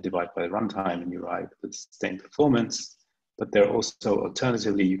kernel and divide by the runtime, and you arrive at the same performance. But there are also,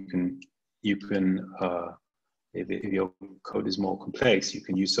 alternatively, you can if your code is more complex, you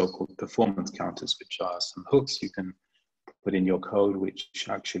can use so-called performance counters, which are some hooks you can put in your code, which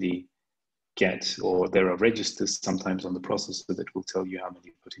actually get, or there are registers sometimes on the processor that will tell you how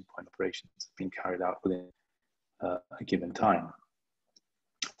many floating point operations have been carried out within a given time.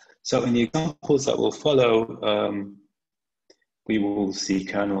 So in the examples that will follow, we will see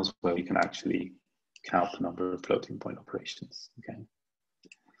kernels where we can actually count the number of floating point operations. Okay.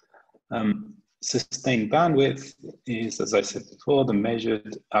 Sustained bandwidth is, as I said before, the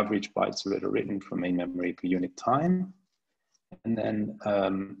measured average bytes read or written from main memory per unit time. And then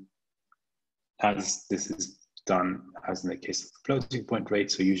as this is done, as in the case of the floating point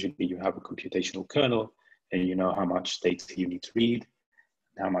rate, so usually you have a computational kernel and you know how much data you need to read,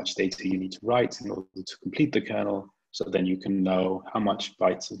 how much data you need to write in order to complete the kernel. So then you can know how much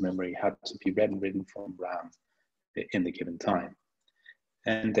bytes of memory had to be read and written from RAM in the given time.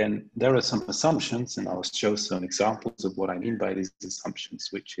 And then there are some assumptions, and I'll show some examples of what I mean by these assumptions,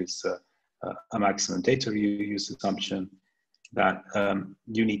 which is a maximum data reuse assumption that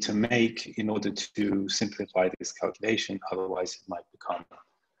you need to make in order to simplify this calculation. Otherwise, it might become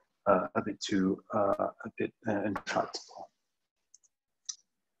a bit intractable.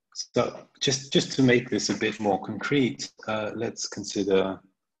 So just to make this a bit more concrete, let's consider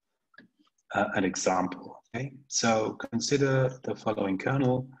an example. Okay, so consider the following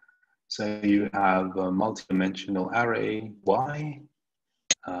kernel. So you have a multi-dimensional array Y,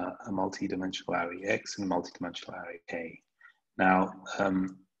 a multi-dimensional array X, and a multi-dimensional array K. Now,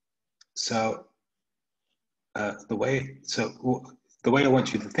 the way I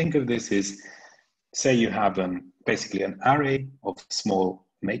want you to think of this is, say you have basically an array of small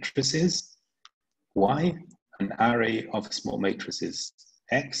matrices Y, an array of small matrices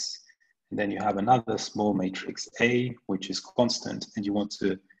X, and then you have another small matrix A, which is constant, and you want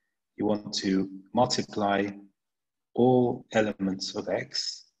to multiply all elements of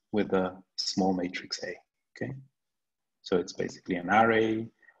X with a small matrix A. Okay, so it's basically an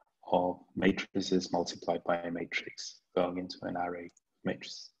array of matrices multiplied by a matrix going into an array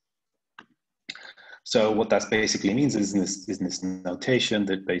matrix. So what that basically means is in this notation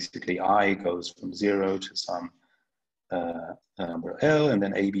that basically I goes from 0 to some number L, and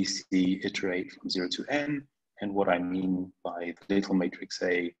then A, B, C iterate from 0 to N. And what I mean by the little matrix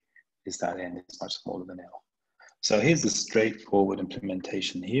A is that N is much smaller than L. So here's the straightforward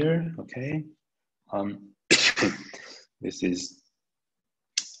implementation here, okay? This is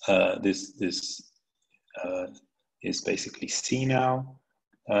is basically C now.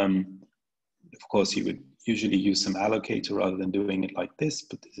 Of course, you would usually use some allocator rather than doing it like this,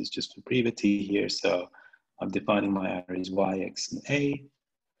 but this is just for brevity here. So I'm defining my arrays Y, X, and A.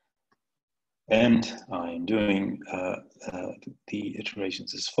 And I'm doing the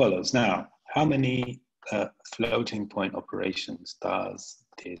iterations as follows. Now, how many floating point operations does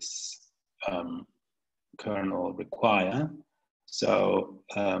this kernel require? So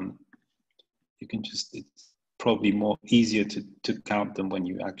you can just, it's probably more easier to count them when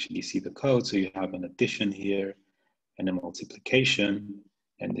you actually see the code. So you have an addition here and a multiplication,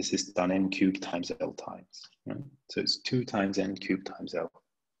 and this is done n cubed times L times, right? So it's 2 times n cubed times L.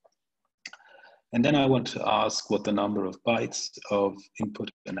 And then I want to ask what the number of bytes of input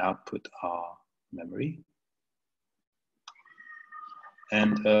and output are memory.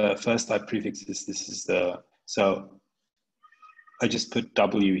 And first I prefix this is the, so I just put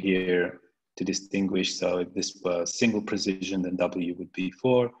W here to distinguish. So if this were single precision, then W would be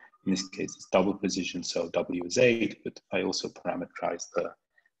 4. In this case, it's double precision, so W is 8, but I also parameterize the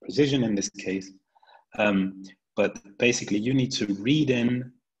precision in this case. But basically you need to read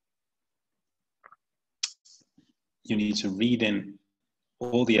in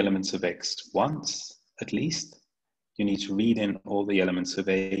all the elements of X once, at least. You need to read in all the elements of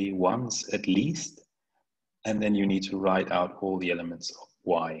A once, at least. And then you need to write out all the elements of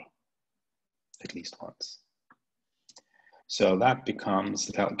Y, at least once. So that becomes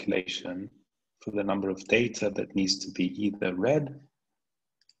the calculation for the number of data that needs to be either read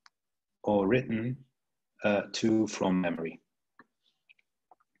or written to from memory.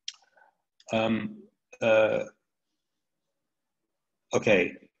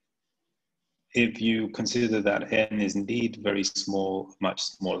 Okay, if you consider that n is indeed very small, much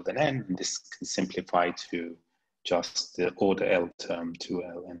smaller than n, this can simplify to just the order L term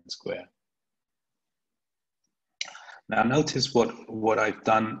 2ln squared. Now notice what I've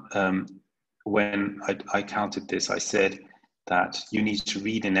done when I counted this. I said that you need to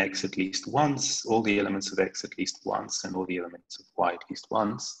read in X at least once, all the elements of X at least once, and all the elements of Y at least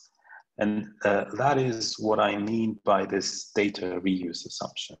once. And that is what I mean by this data reuse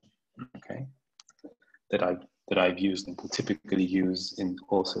assumption, okay? That I've used and will typically use in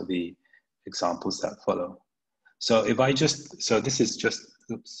also the examples that follow. So if I just, so this is just,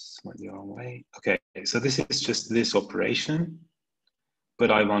 oops, went the wrong way. Okay, so this is just this operation,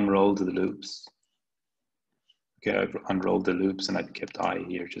 but I've unrolled the loops. Okay, I've unrolled the loops and I've kept I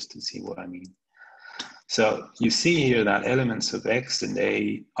here just to see what I mean. So you see here that elements of X and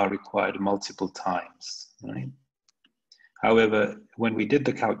A are required multiple times, right? However, when we did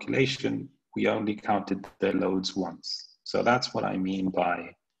the calculation, we only counted their loads once. So that's what I mean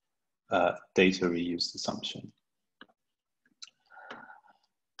by data reuse assumption.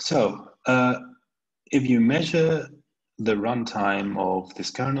 So if you measure the runtime of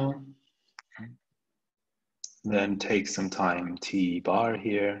this kernel, then take some time t bar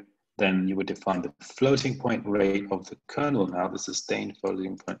here, then you would define the floating point rate of the kernel now, the sustained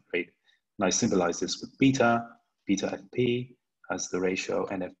floating point rate. And I symbolize this with beta fp as the ratio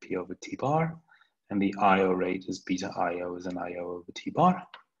nfp over t bar, and the IO rate is beta IO as an IO over t bar.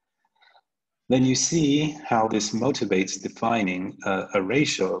 Then you see how this motivates defining a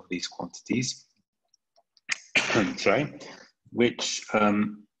ratio of these quantities, sorry, which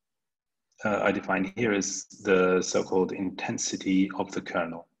I define here as the so-called intensity of the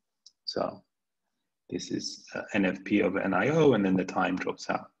kernel. So this is NFP over NIO, and then the time drops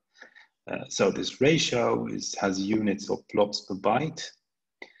out. So this ratio has units of flops per byte,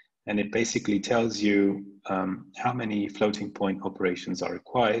 and it basically tells you how many floating point operations are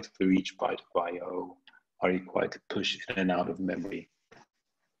required for each byte of IO are required to push in and out of memory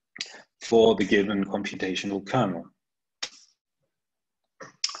for the given computational kernel.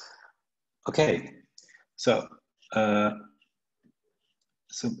 Okay, so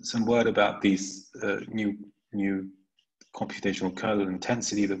some word about these new computational kernel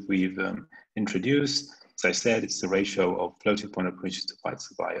intensity that we've introduced. As I said, it's the ratio of floating point operations to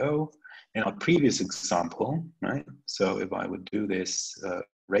bytes of IO. In our previous example, right? So if I would do this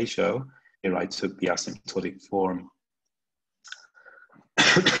ratio, here I took the asymptotic form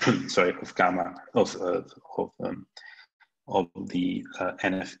sorry, of gamma, of the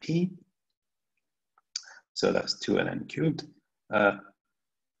NFP. So that's 2ln cubed.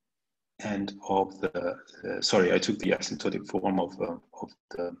 And of the, sorry, I took the asymptotic form of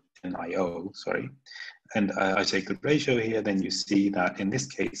the NIO, sorry. And I take the ratio here, then you see that in this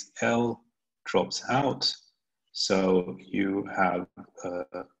case, L drops out. So you have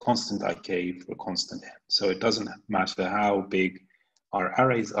a constant IK for a constant N. So it doesn't matter how big our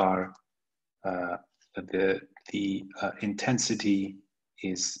arrays are, the intensity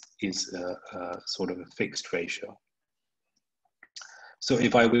is sort of a fixed ratio. So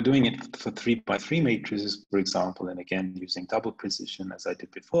if I were doing it for 3x3 matrices, for example, and again using double precision as I did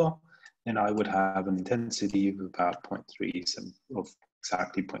before, then I would have an intensity of about 0.37, of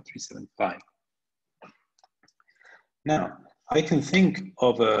exactly 0.375. Now, I can think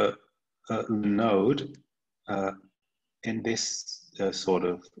of a node in this sort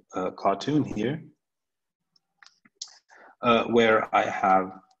of cartoon here, where I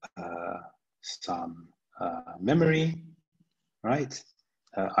have some memory, right?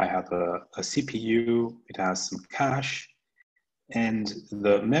 I have a CPU, it has some cache, and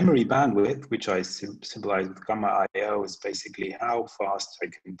the memory bandwidth, which I symbolize with gamma IO, is basically how fast I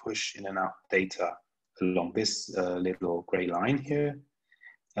can push in and out data along this little gray line here.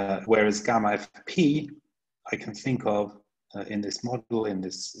 Whereas gamma FP, I can think of in this model, in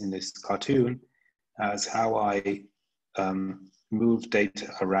this cartoon, as how I move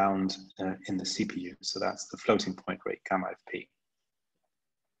data around in the CPU. So that's the floating point rate, gamma FP.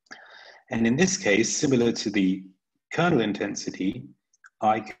 And in this case, similar to the kernel intensity,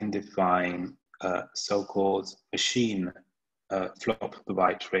 I can define so-called machine flop per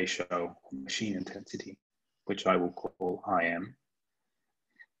byte ratio, machine intensity, which I will call IM.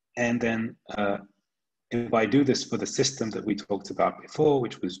 And then if I do this for the system that we talked about before,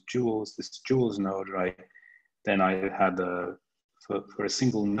 which was joules, this joules node, right? Then I had for a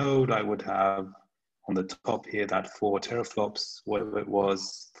single node, I would have on the top here that 4 teraflops, whatever it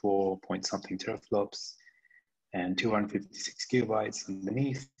was, 4 point something teraflops, and 256 gigabytes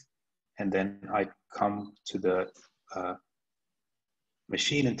underneath. And then I come to the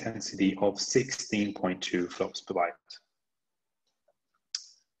machine intensity of 16.2 flops per byte.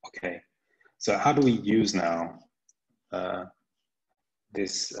 Okay, so how do we use now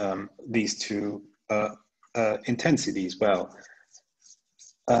these two intensities? Well,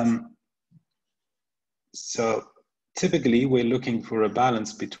 so typically we're looking for a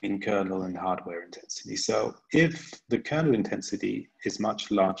balance between kernel and hardware intensity. So if the kernel intensity is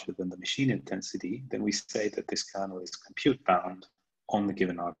much larger than the machine intensity, then we say that this kernel is compute bound on the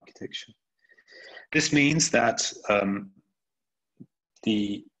given architecture. This means that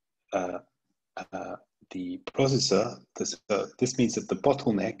the processor, this means that the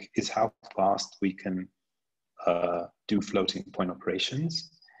bottleneck is how fast we can do floating point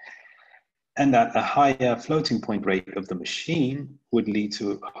operations, and that a higher floating point rate of the machine would lead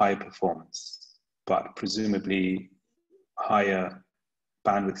to higher performance, but presumably higher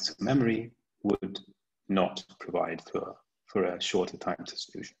bandwidth to memory would not provide for a shorter time to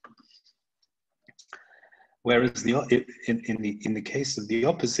solution. Whereas in the case of the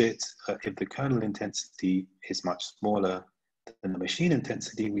opposite, if the kernel intensity is much smaller than the machine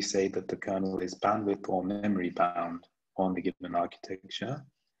intensity, we say that the kernel is bandwidth or memory bound on the given architecture.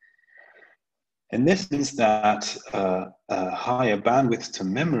 And this means that a higher bandwidth to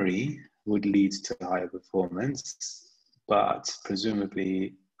memory would lead to higher performance, but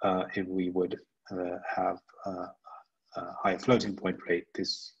presumably if we would have a higher floating point rate,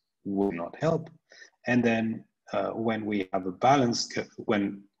 this would not help. And then when we have a balance,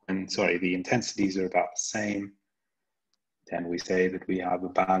 when the intensities are about the same, then we say that we have a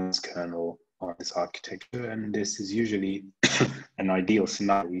balanced kernel on this architecture. And this is usually an ideal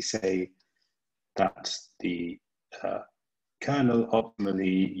scenario. We say that the kernel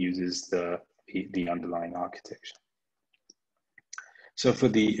optimally uses the underlying architecture. So for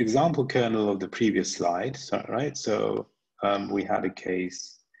the example kernel of the previous slide, so we had a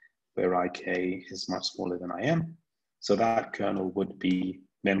case where IK is much smaller than IM. So that kernel would be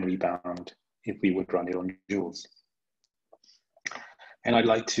memory bound if we would run it on joules. And I'd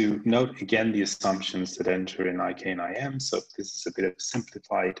like to note again the assumptions that enter in IK and IM. So this is a bit of a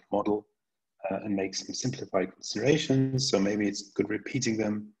simplified model and make some simplified considerations. So maybe it's good repeating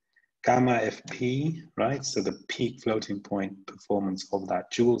them. Gamma FP, right? So the peak floating point performance of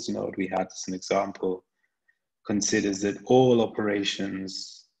that joules node we had as an example considers that all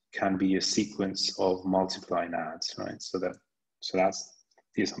operations can be a sequence of multiply and adds, right? So that's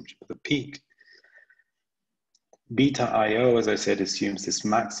the assumption for the peak. Beta IO, as I said, assumes this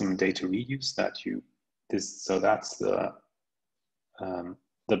maximum data reuse so that's the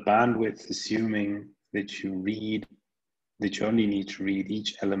bandwidth, assuming that you only need to read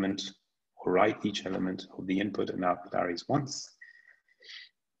each element or write each element of the input and output arrays once.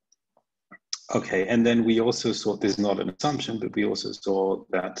 Okay, and then we also saw, this is not an assumption, but we also saw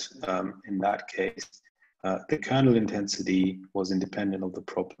that in that case, the kernel intensity was independent of the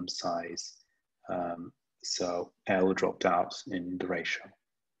problem size. So L dropped out in the ratio.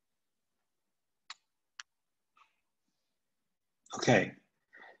 Okay,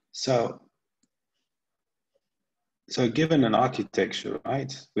 so given an architecture,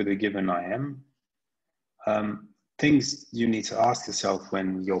 right, with a given IM, things you need to ask yourself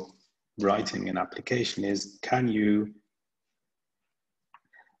when you're writing an application is, can you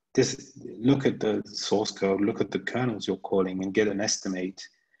look at the source code, look at the kernels you're calling, and get an estimate,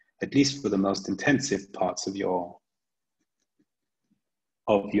 at least for the most intensive parts of your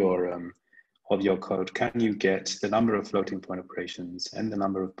code. Can you get the number of floating point operations and the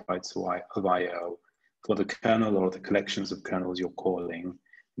number of bytes of IO for the kernel or the collections of kernels you're calling?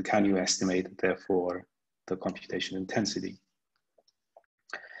 And can you estimate, therefore, the computation intensity?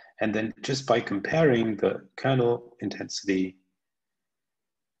 And then just by comparing the kernel intensity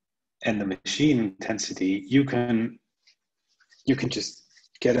and the machine intensity, you can just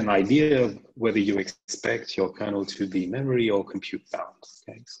get an idea of whether you expect your kernel to be memory or compute bound.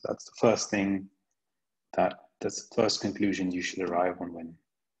 Okay, so that's the first thing, that's the first conclusion you should arrive on when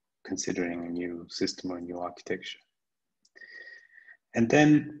considering a new system or a new architecture. And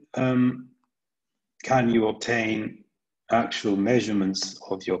then can you obtain actual measurements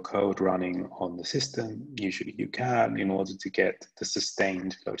of your code running on the system? Usually you can, in order to get the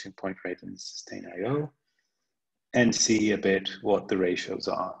sustained floating point rate and the sustained IO, and see a bit what the ratios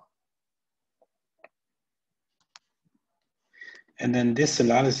are. And then this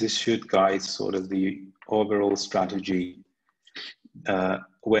analysis should guide sort of the overall strategy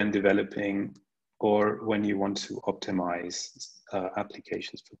when developing or when you want to optimize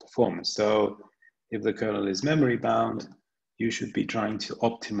applications for performance. So if the kernel is memory bound, you should be trying to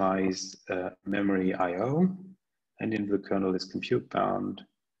optimize memory IO. And if the kernel is compute bound,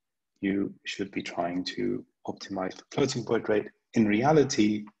 you should be trying to optimize the floating point rate. In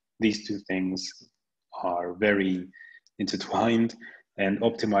reality, these two things are very intertwined, and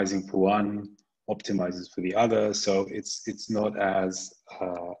optimizing for one optimizes for the other. So it's not as,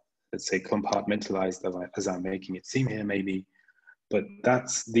 let's say, compartmentalized as I'm making it seem here, maybe. But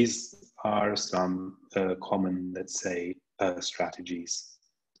these are some common, let's say, strategies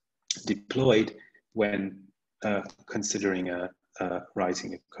deployed when considering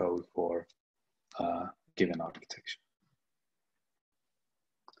writing a code for a given architecture.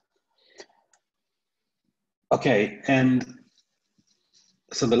 Okay, and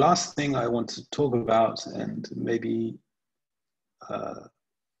so the last thing I want to talk about, and maybe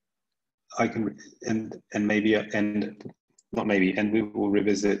I can, and we will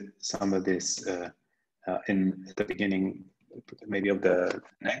revisit some of this at the beginning, maybe of the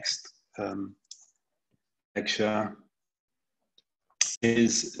next lecture,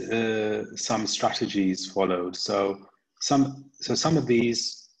 is some strategies followed. So some of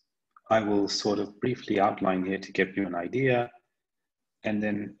these I will sort of briefly outline here to give you an idea, and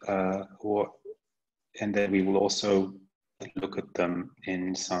then we will also look at them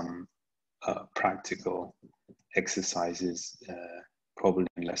in some practical exercises, probably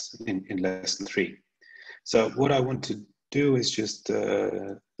in lesson 3. So what I want to do is just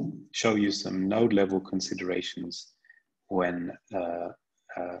show you some node level considerations when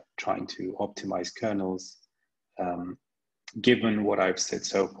trying to optimize kernels, given what I've said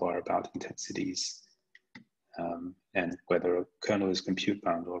so far about intensities and whether a kernel is compute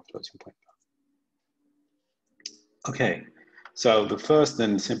bound or floating point bound. Okay, so the first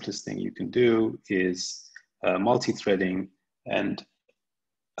and simplest thing you can do is multi-threading. And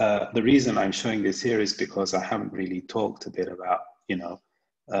the reason I'm showing this here is because I haven't really talked a bit about,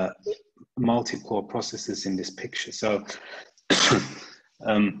 multi-core processes in this picture. So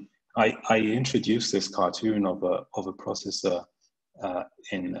I introduced this cartoon of a processor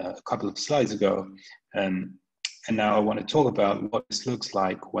in a couple of slides ago, and now I want to talk about what this looks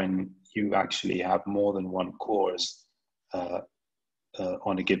like when you actually have more than one cores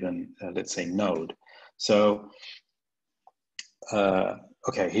on a given, let's say, node. So,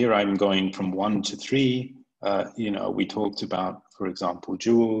 okay, here I'm going from 1 to 3. We talked about, for example,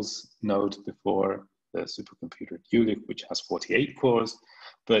 Joule's node before, the supercomputer at EuroPLEx, which has 48 cores.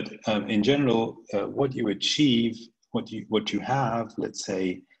 But in general, what you achieve, what you have, let's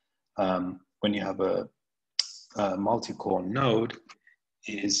say, when you have a multi-core node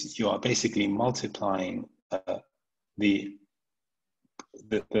is you are basically multiplying the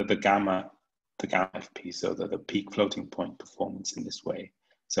gamma FP, so the peak floating point performance in this way.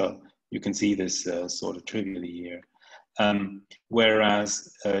 So you can see this sort of trivially here.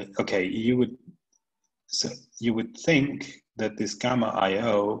 Whereas, okay, you would think that this gamma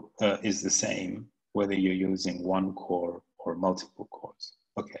IO is the same whether you're using one core or multiple cores.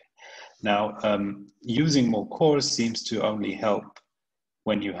 Okay, now using more cores seems to only help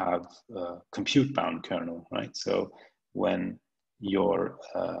when you have compute bound kernel, right? So when your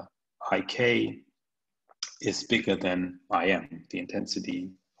IK is bigger than IM, the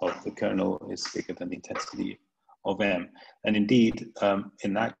intensity of the kernel is bigger than the intensity of M. And indeed,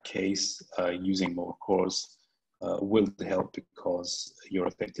 in that case, using more cores will help because you're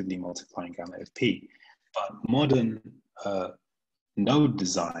effectively multiplying gamma FP. But modern node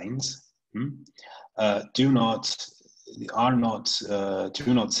designs do not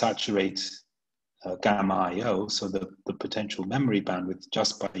saturate gamma IO, so the potential memory bandwidth,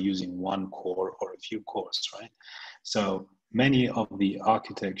 just by using one core or a few cores, right? So many of the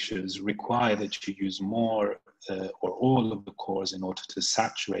architectures require that you use more or all of the cores in order to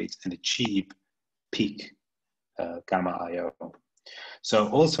saturate and achieve peak gamma IO. So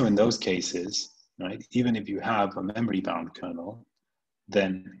also in those cases, right, even if you have a memory bound kernel,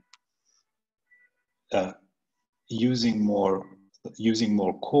 then using more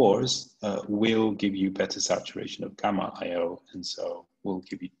cores will give you better saturation of gamma IO, and so will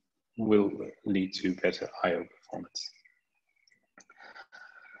lead to better IO performance.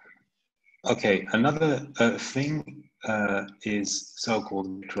 Okay, another thing is so-called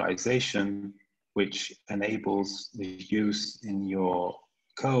vectorization, which enables the use in your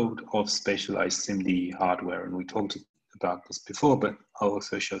code of specialized SIMD hardware, and we talked about this before, but I'll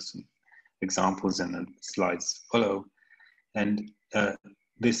also show some examples in the slides follow. And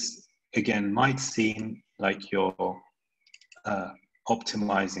this, again, might seem like you're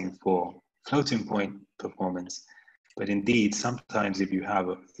optimizing for floating point performance, but indeed, sometimes if you have,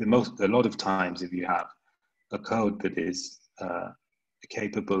 a lot of times if you have a code that is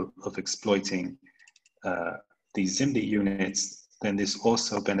capable of exploiting these SIMD units, then this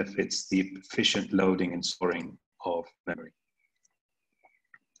also benefits the efficient loading and storing of memory.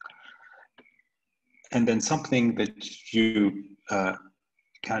 And then something that you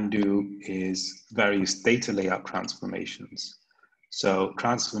can do is various data layout transformations. So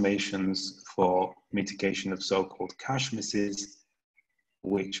transformations for mitigation of so-called cache misses,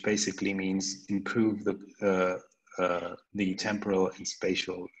 which basically means improve the temporal and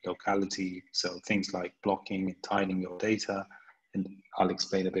spatial locality. So things like blocking and tiling your data, and I'll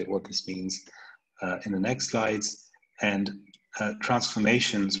explain a bit what this means in the next slides. And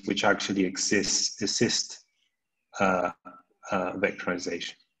transformations which actually assist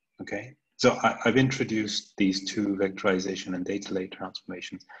vectorization, okay? So I've introduced these two, vectorization and data lake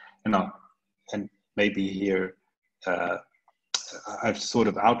transformations, and maybe here I've sort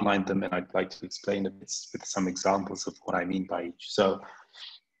of outlined them, and I'd like to explain a bit with some examples of what I mean by each. So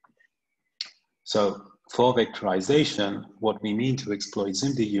for vectorization, what we mean to exploit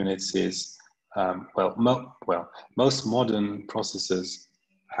SIMD units is, most modern processors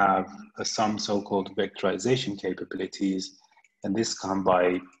have some so-called vectorization capabilities, and this come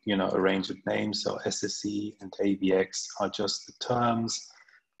by, you know, a range of names. So SSE and AVX are just the terms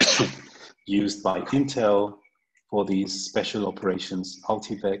used by Intel for these special operations.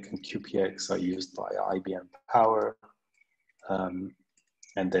 Ultivec and QPX are used by IBM Power, and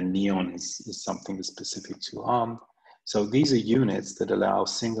then Neon is something that's specific to ARM. So these are units that allow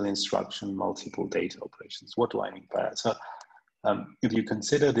single instruction, multiple data operations. What do I mean by that? So if you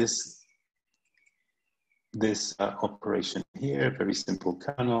consider this operation here, very simple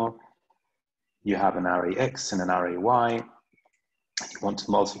kernel, you have an array X and an array Y. You want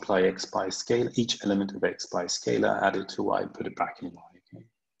to multiply X by scale, each element of X by scalar, add it to Y, put it back in Y. Okay?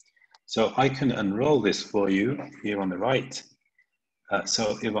 So I can unroll this for you here on the right.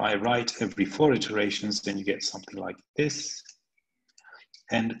 So if I write every 4 iterations, then you get something like this.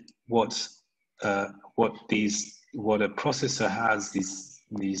 And what a processor has,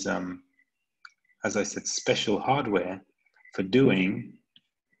 these as I said, special hardware for doing,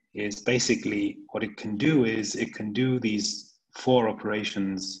 is basically what it can do is it can do these 4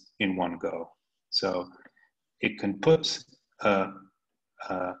 operations in one go. So it can put a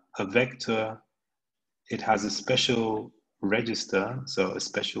vector, it has a special register, so a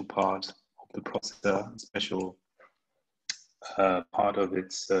special part of the processor, a special part of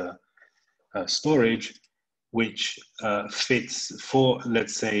its storage, which fits for,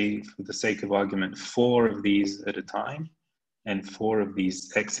 let's say, for the sake of argument, 4 of these at a time, and 4 of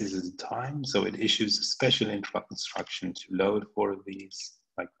these x's at a time. So it issues a special interrupt instruction to load 4 of these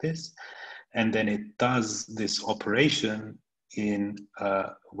like this. And then it does this operation in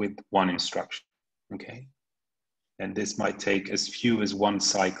with 1 instruction, okay? And this might take as few as 1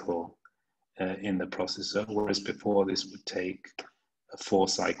 cycle in the processor, whereas before this would take 4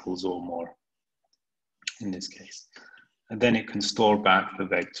 cycles or more in this case. And then it can store back the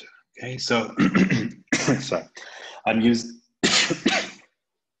vector, okay? So, sorry, I'm using,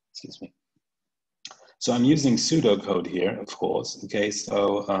 excuse me. So I'm using pseudocode here, of course, okay?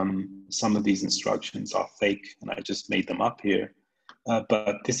 So some of these instructions are fake and I just made them up here.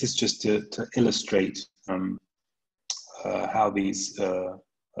 But this is just to illustrate how these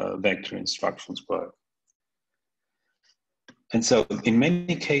vector instructions work. And so in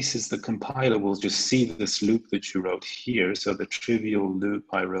many cases, the compiler will just see this loop that you wrote here. So the trivial loop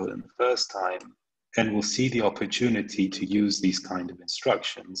I wrote in the first time, and will see the opportunity to use these kind of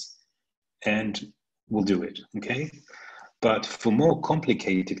instructions and will do it, okay? But for more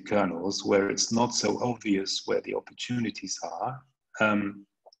complicated kernels where it's not so obvious where the opportunities are,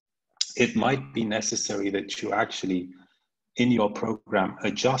 it might be necessary that you actually, in your program,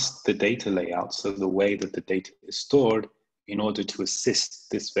 adjust the data layout, so the way that the data is stored, in order to assist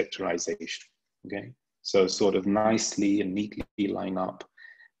this vectorization, okay? So sort of nicely and neatly line up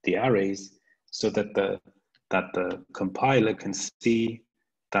the arrays so that the compiler can see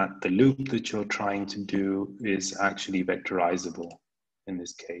that the loop that you're trying to do is actually vectorizable in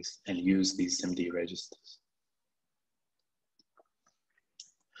this case, and use these SIMD registers.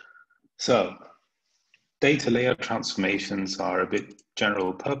 So data layer transformations are a bit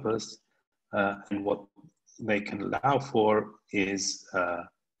general purpose, and what they can allow for is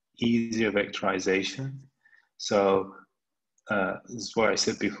easier vectorization. So this is what I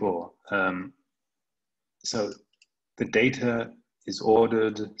said before. So the data is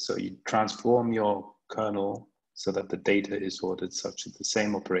ordered, so you transform your kernel so that the data is ordered such that the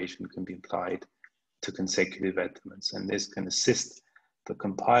same operation can be applied to consecutive elements. And this can assist the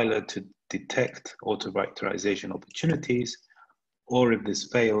compiler to detect auto-vectorization opportunities, or if this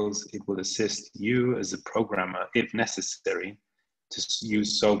fails, it will assist you as a programmer, if necessary, to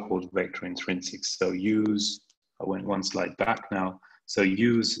use so-called vector intrinsics. So use, I went 1 slide back now, so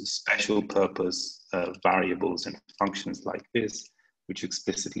use special purpose variables and functions like this, which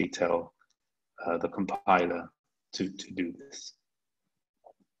explicitly tell the compiler to do this.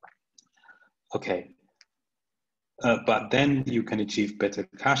 Okay, but then you can achieve better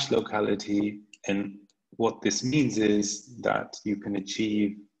cache locality, and what this means is that you can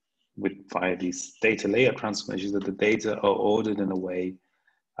achieve via these data layer transformations that the data are ordered in a way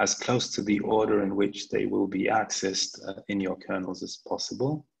as close to the order in which they will be accessed in your kernels as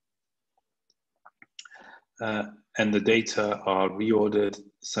possible. And the data are reordered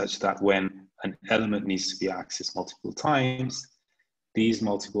such that when an element needs to be accessed multiple times, these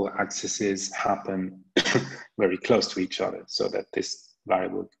multiple accesses happen very close to each other, so that this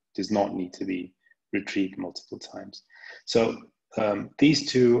variable does not need to be retrieved multiple times. So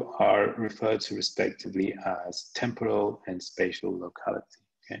these two are referred to respectively as temporal and spatial locality,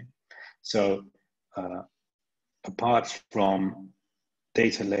 okay? So apart from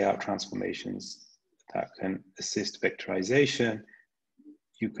data layout transformations that can assist vectorization,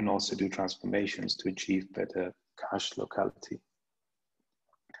 you can also do transformations to achieve better cache locality.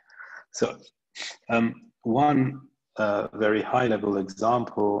 So one very high-level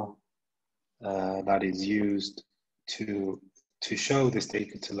example that is used to show this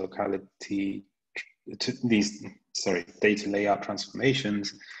data locality, data layout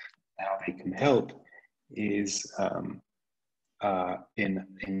transformations, how they can help, is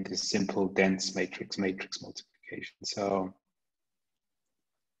in this simple dense matrix multiplication. So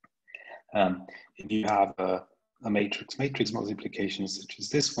if you have a matrix multiplication such as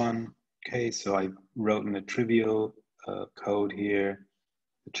this one, okay, so I wrote in a trivial code here,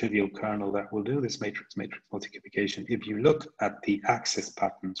 the trivial kernel that will do this matrix multiplication. If you look at the access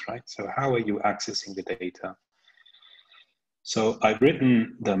patterns, right? So how are you accessing the data? So I've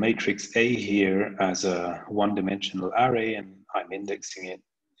written the matrix A here as a one-dimensional array, and I'm indexing it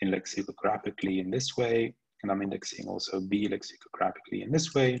in lexicographically in this way, and I'm indexing also B lexicographically in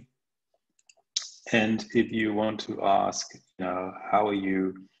this way. And if you want to ask, how are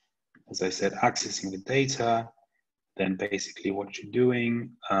you, as I said, accessing the data, then basically what you're doing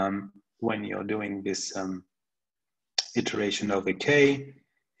when you're doing this iteration over K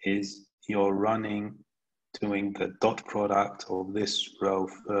is you're doing the dot product of this row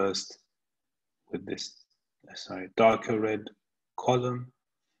first with this darker red column,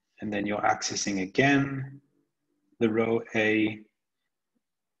 and then you're accessing again the row A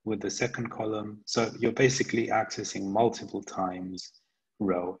with the second column. So you're basically accessing multiple times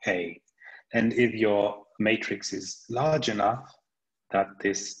row A. And if your matrix is large enough that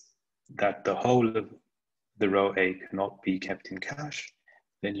the whole of the row A cannot be kept in cache,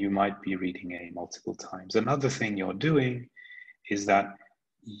 then you might be reading A multiple times. Another thing you're doing is that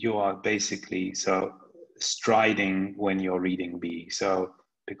you are basically striding when you're reading B. So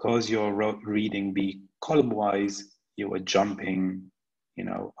because you're reading B column-wise, you are jumping,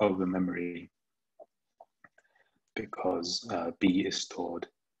 over memory, because B is stored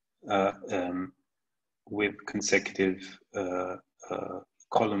with consecutive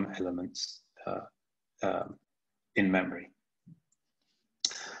column elements in memory.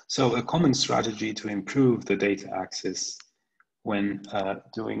 So a common strategy to improve the data access when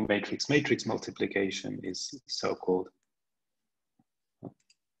doing matrix multiplication is so-called,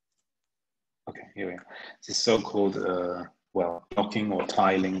 okay, here we are. This is so-called, blocking or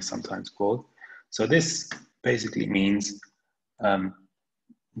tiling, sometimes called. So this basically means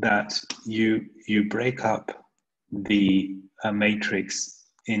that you break up the matrix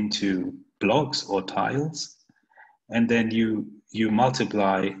into blocks or tiles, and then you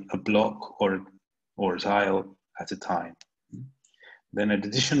multiply a block or a tile at a time. Then an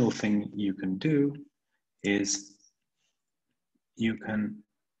additional thing you can do is you can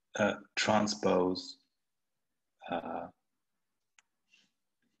transpose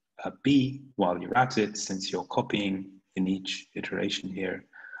a B while you're at it, since you're copying in each iteration here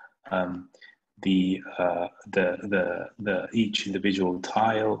each individual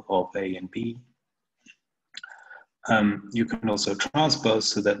tile of A and B. You can also transpose,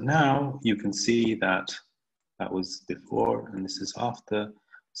 so that now you can see that was before and this is after.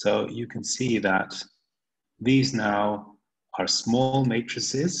 So you can see that these now are small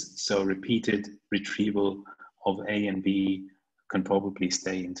matrices, so repeated retrieval of A and B can probably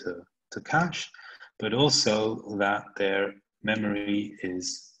stay into cache, but also that their memory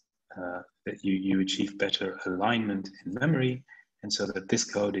is, that you achieve better alignment in memory, and so that this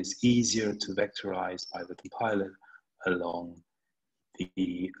code is easier to vectorize by the compiler along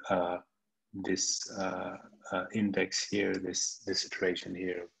the this index here, this iteration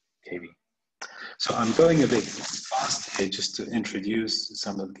here, KB. So I'm going a bit fast here just to introduce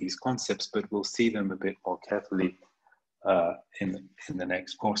some of these concepts, but we'll see them a bit more carefully in the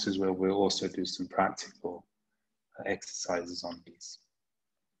next courses, where we'll also do some practical exercises on these.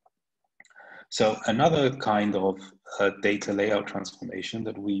 So another kind of data layout transformation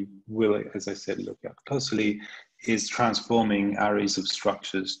that we will, as I said, look at closely is transforming arrays of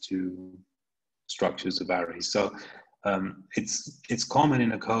structures to structures of arrays. So it's common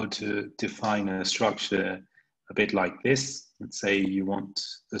in a code to define a structure a bit like this. Let's say you want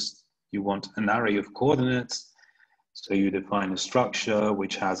an array of coordinates. So you define a structure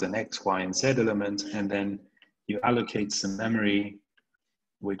which has an X, Y, and Z element, and then you allocate some memory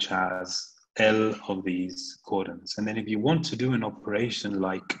which has L of these coordinates. And then if you want to do an operation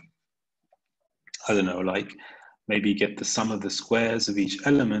like, I don't know, like maybe get the sum of the squares of each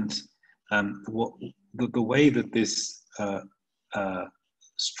element, the way that this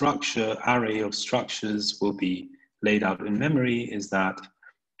array of structures will be laid out in memory is that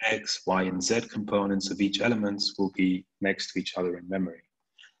X, Y, and Z components of each element will be next to each other in memory.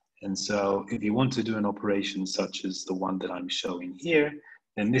 And so if you want to do an operation such as the one that I'm showing here,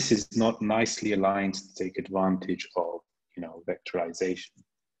 then this is not nicely aligned to take advantage of, vectorization.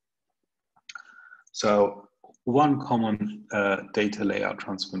 So one common data layout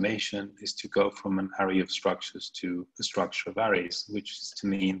transformation is to go from an array of structures to a structure of arrays, which is to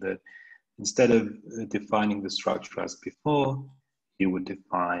mean that instead of defining the structure as before, you would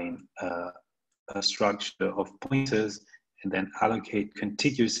define a structure of pointers and then allocate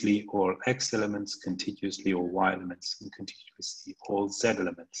contiguously all X elements, contiguously all Y elements, and contiguously all Z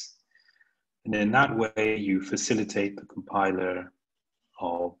elements. And in that way, you facilitate the compiler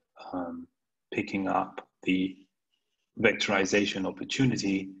of picking up the vectorization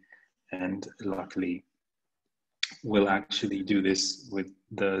opportunity, and luckily we'll actually do this with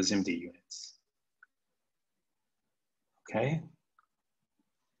the SIMD units. Okay.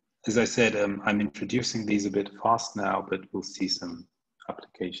 As I said, I'm introducing these a bit fast now, but we'll see some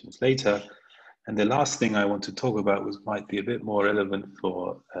applications later. And the last thing I want to talk about might be a bit more relevant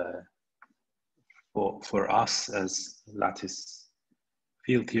for us as lattice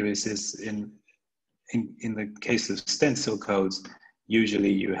field theorists. Is in the case of stencil codes,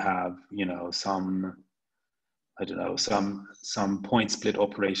 usually you have some I don't know, some point split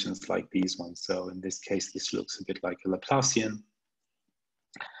operations like these ones. So in this case, this looks a bit like a Laplacian.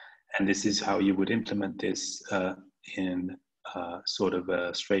 And this is how you would implement this in sort of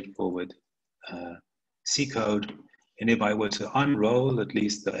a straightforward C code. And if I were to unroll at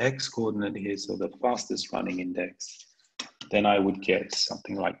least the X coordinate here, so the fastest running index, then I would get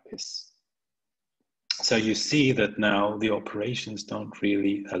something like this. So you see that now the operations don't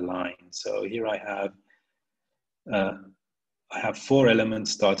really align. So here I have 4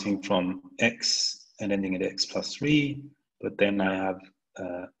 elements starting from X and ending at X plus 3, but then I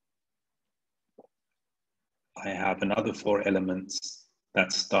have another 4 elements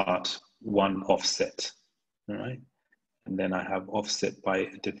that start 1 offset, all right? And then I have offset by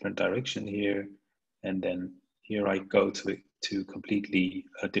a different direction here. And then here I go to completely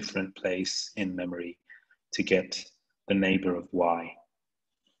a different place in memory to get the neighbor of Y.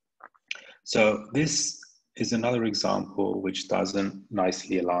 So this is another example which doesn't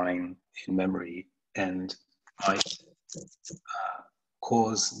nicely align in memory and might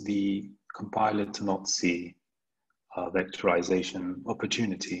cause the compiler to not see vectorization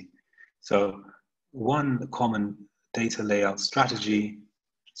opportunity. So one common data layout strategy,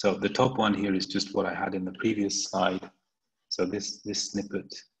 so the top one here is just what I had in the previous slide. So this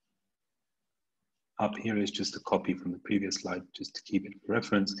snippet up here is just a copy from the previous slide, just to keep it for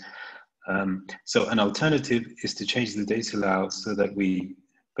reference. So an alternative is to change the data layout so that we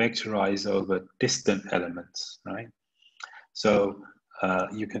vectorize over distant elements, right? So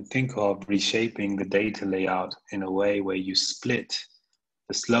you can think of reshaping the data layout in a way where you split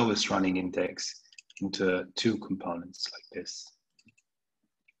the slowest running index into 2 components like this.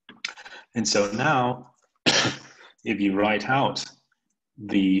 And so now, if you write out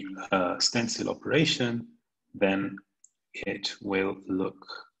the stencil operation, then it will look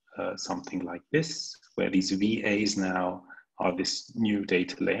something like this, where these VAs now are this new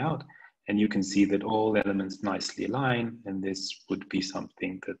data layout. And you can see that all elements nicely align, and this would be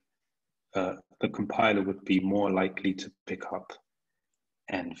something that the compiler would be more likely to pick up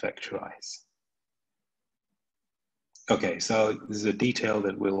and vectorize. Okay, so this is a detail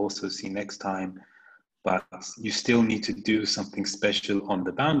that we'll also see next time, but you still need to do something special on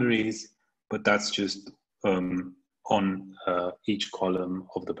the boundaries, but that's just on each column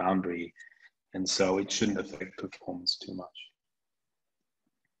of the boundary. And so it shouldn't affect performance too much.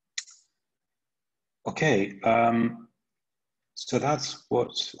 Okay, so that's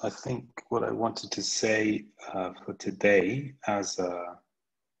what I think what I wanted to say for today as a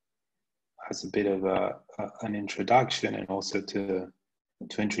bit of an introduction, and also to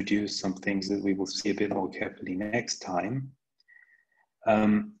introduce some things that we will see a bit more carefully next time.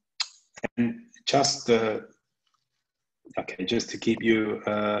 And just okay, just to keep you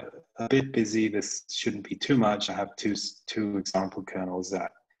a bit busy, this shouldn't be too much. I have two example kernels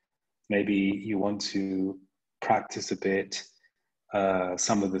that maybe you want to practice a bit.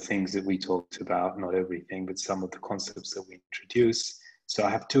 Some of the things that we talked about, not everything, but some of the concepts that we introduced. So I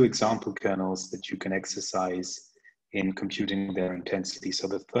have 2 example kernels that you can exercise in computing their intensity. So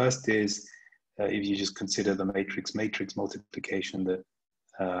the first is, if you just consider the matrix multiplication,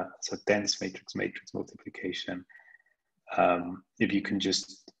 so dense matrix multiplication, if you can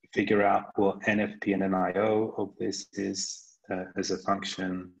just figure out what NFP and NIO of this is as a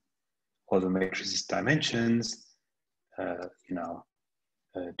function of the matrix's dimensions, you know,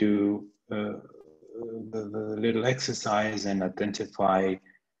 do the little exercise and identify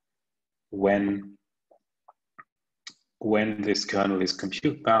when this kernel is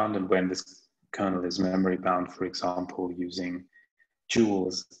compute bound and when this kernel is memory bound, for example, using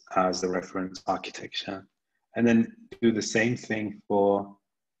Joules as the reference architecture. And then do the same thing for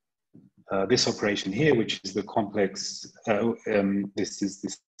this operation here, which is the complex, this is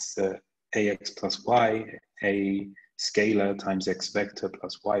this ax plus y, a scalar times x vector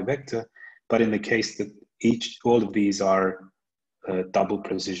plus y vector. But in the case that all of these are double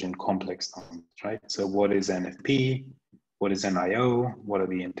precision complex numbers, right? So what is NFP? What is NIO? What are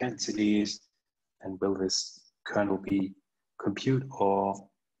the intensities? And will this kernel be compute or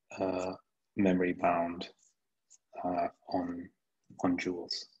memory bound on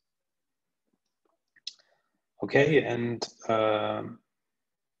Joules? Okay, and I'd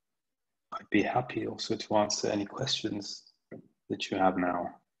be happy also to answer any questions that you have now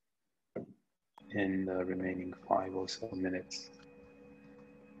in the remaining 5 or so minutes.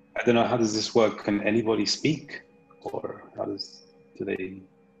 I don't know, how does this work? Can anybody speak, or how do they?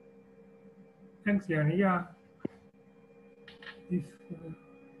 Thanks, Yanni. Yeah. If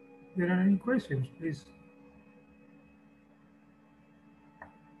there are any questions, please.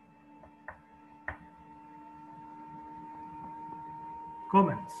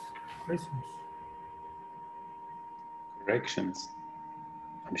 comments, questions? Corrections.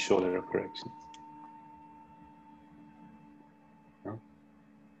 I'm sure there are corrections.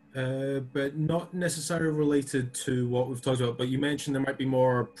 But not necessarily related to what we've talked about, but you mentioned there might be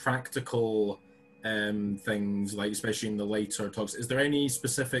more practical things, like especially in the later talks. Is there any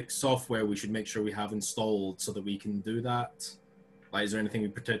specific software we should make sure we have installed so that we can do that? Like, is there anything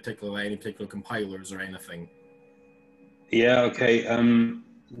in particular, like any particular compilers or anything? Yeah, okay.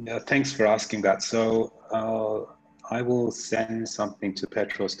 Yeah, thanks for asking that. So I will send something to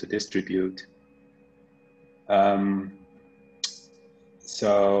Petros to distribute.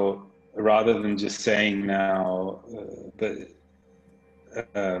 So rather than just saying now, rather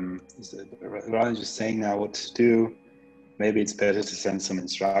than just saying now what to do, maybe it's better to send some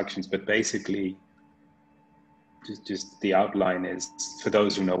instructions. But basically, just the outline is, for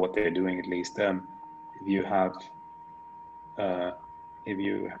those who know what they're doing at least, if you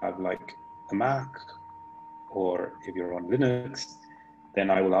have like a Mac, or if you're on Linux, then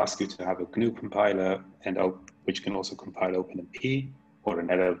I will ask you to have a GNU compiler, and which can also compile OpenMP, or an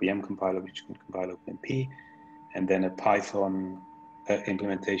LLVM compiler which can compile OpenMP, and then a Python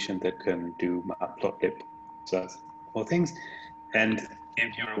implementation that can do matplotlib. So that's all things. And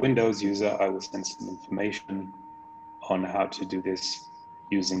if you're a Windows user, I will send some information on how to do this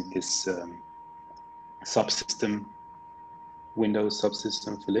using this subsystem, Windows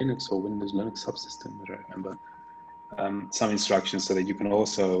subsystem for Linux, or Windows Linux subsystem, I don't remember. Some instructions so that you can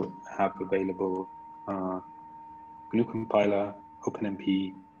also have available GNU compiler,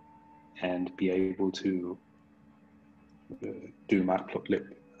 OpenMP, and be able to do matplotlib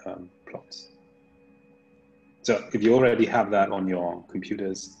plots. So if you already have that on your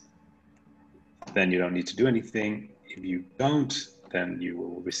computers, then you don't need to do anything. If you don't, then you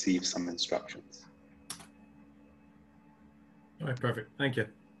will receive some instructions. All right, perfect. Thank you.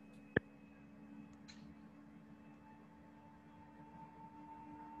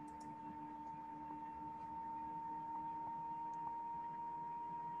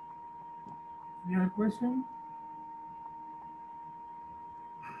 Any other question?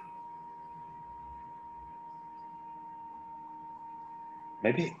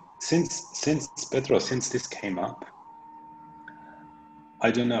 Maybe since Petros, since this came up,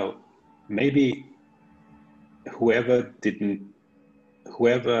 I don't know, maybe whoever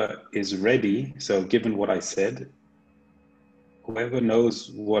is ready, so given what I said, whoever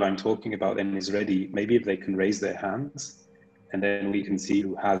knows what I'm talking about and is ready, maybe if they can raise their hands, and then we can see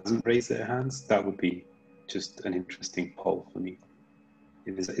who hasn't raised their hands. That would be just an interesting poll for me.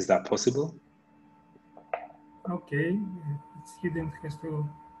 Is that possible? Okay, student has to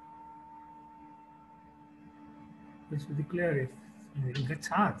declare it in the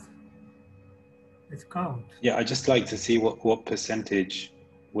chat. Let's count. Yeah, I'd just like to see what percentage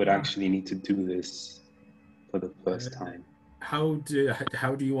would actually need to do this for the first time. How do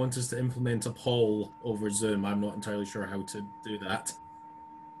you want us to implement a poll over Zoom? I'm not entirely sure how to do that.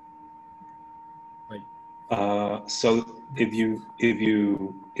 Like, so if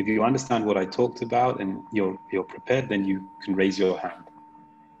you understand what I talked about and you're prepared, then you can raise your hand,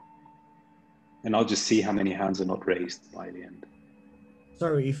 and I'll just see how many hands are not raised by the end.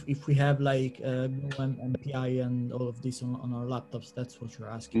 Sorry, if we have like GNU and MPI and all of this on our laptops, that's what you're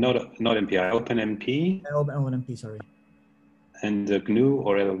asking. Not MPI, OpenMP. OpenMP, sorry. And a GNU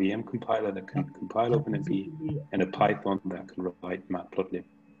or LLVM compiler that can compile OpenMP, and a Python that can write matplotlib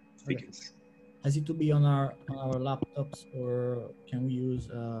figures. Has it to be on our laptops, or can we use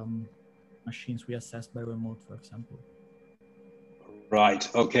machines we access by remote, for example? Right.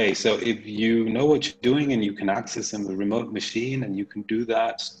 Okay. So if you know what you're doing and you can access a remote machine and you can do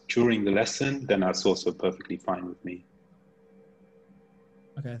that during the lesson, then that's also perfectly fine with me.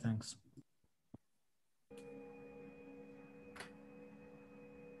 Okay, thanks.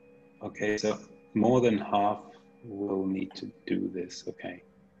 Okay. So more than half will need to do this. Okay.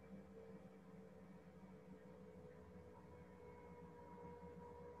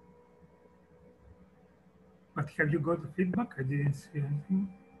 But have you got the feedback? I didn't see anything.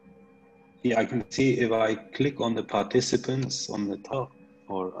 Yeah, I can see if I click on the participants on the top,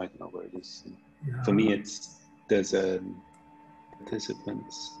 or I don't know where it is. Yeah. For me, there's a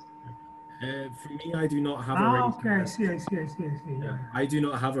participants. For me, I do not have a raise hand. I see. Yeah. I do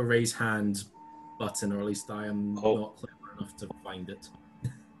not have a raise hand button, or at least I am not clever enough to find it.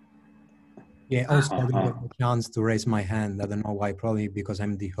 Yeah, also I didn't get the chance to raise my hand. I don't know why, probably because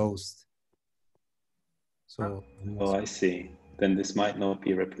I'm the host. So. Oh, I see. Then this might not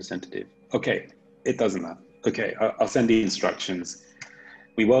be representative. Okay, it doesn't matter. Okay, I'll send the instructions.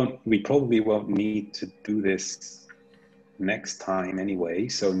 We probably won't need to do this next time anyway.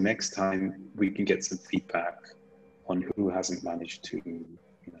 So next time we can get some feedback on who hasn't managed to, you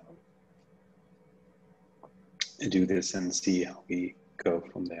know, do this and see how we go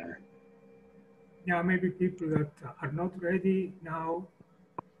from there. Yeah, maybe people that are not ready now,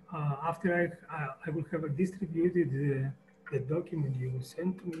 after I will have distributed the document you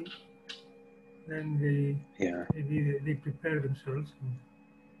sent to me, then maybe they prepare themselves.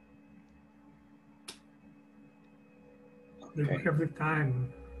 They will have the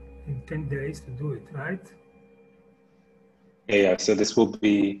time in 10 days to do it, right? Yeah, so this will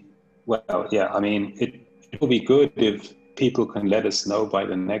be, well, yeah, I mean, it will be good if people can let us know by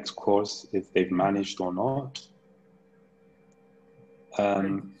the next course if they've managed or not.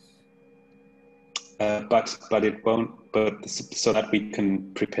 But it won't, so that we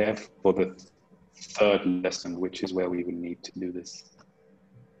can prepare for the third lesson, which is where we will need to do this.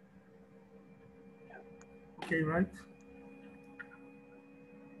 Okay, right.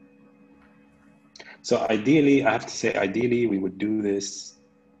 So ideally, I have to say, ideally, we would do this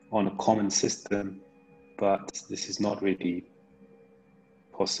on a common system, but this is not really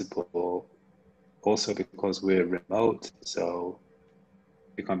possible. Also because we're remote, so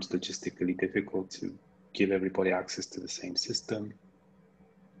it becomes logistically difficult to give everybody access to the same system.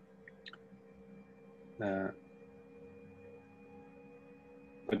 But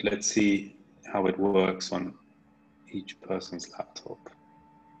let's see how it works on each person's laptop.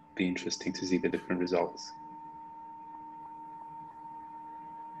 Be interesting to see the different results.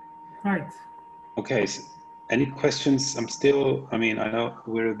 Right. Okay, so any questions? I mean, I know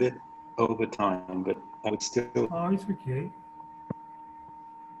we're a bit over time, but I would still... Oh, it's okay.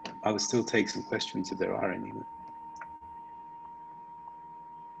 I would still take some questions if there are any.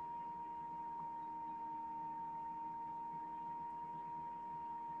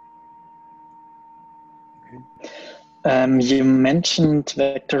 You mentioned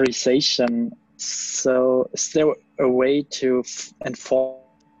vectorization. So is there a way to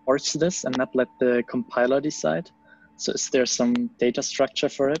enforce this and not let the compiler decide? So is there some data structure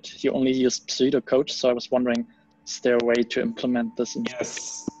for it? You only use pseudocode, so I was wondering, is there a way to implement this?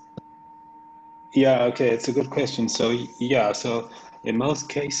 Yes. Yeah, okay, it's a good question. So yeah, so in most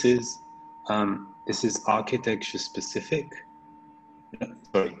cases, this is architecture specific.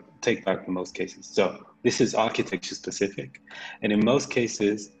 Sorry, take back the most cases. So this is architecture specific. And in most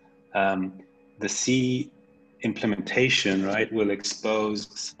cases, the C implementation, right, will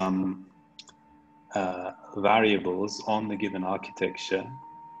expose some variables on the given architecture,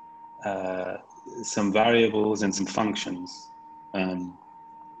 some variables and some functions,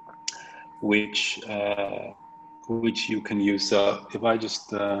 which you can use. So if I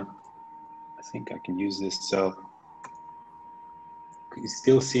just, I think I can use this. So can you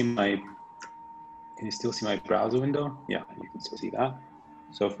still see my browser window? Yeah, you can still see that.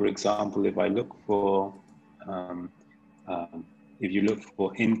 So for example, if I look for, if you look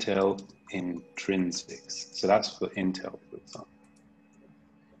for Intel intrinsics, so that's for Intel, for example.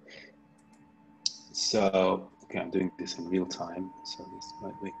 So, okay, I'm doing this in real time. So this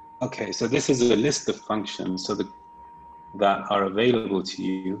might be, okay, so this is a list of functions that are available to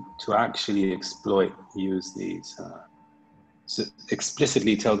you to actually use these, so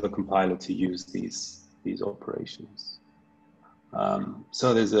explicitly tell the compiler to use these operations.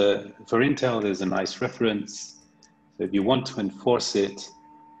 So for Intel, there's a nice reference. So if you want to enforce it,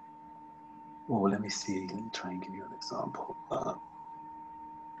 let me see, let me try and give you an example.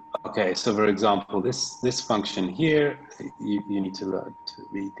 Okay, so for example, this function here, you need to learn to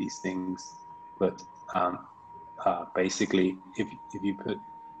read these things, but basically, if you put,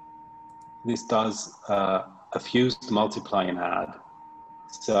 this does a fused multiply and add.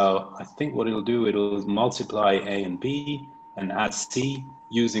 So I think what it'll do, it'll multiply A and B and add C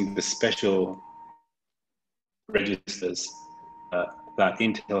using the special registers that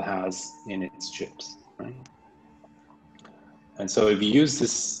Intel has in its chips, right? And so if you use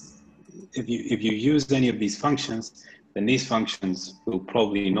this, if you use any of these functions, then these functions will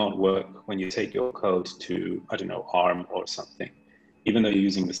probably not work when you take your code to, I don't know, ARM or something, even though you're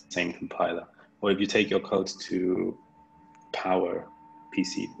using the same compiler. Or if you take your code to Power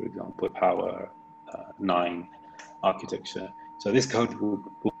PC, for example, Power 9 architecture. So this code will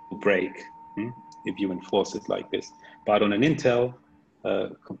break if you enforce it like this. But on an Intel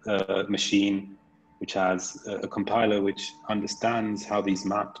machine, which has a compiler which understands how these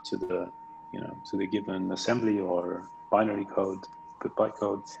map to the, to the given assembly or binary code,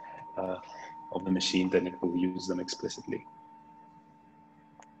 bytecode of the machine, then it will use them explicitly.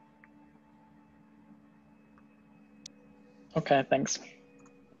 Okay, thanks.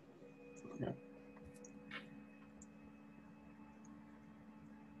 Yeah.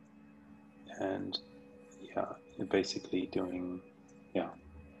 basically doing, yeah.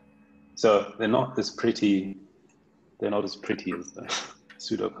 So they're not as pretty as the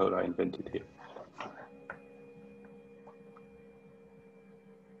pseudocode I invented here.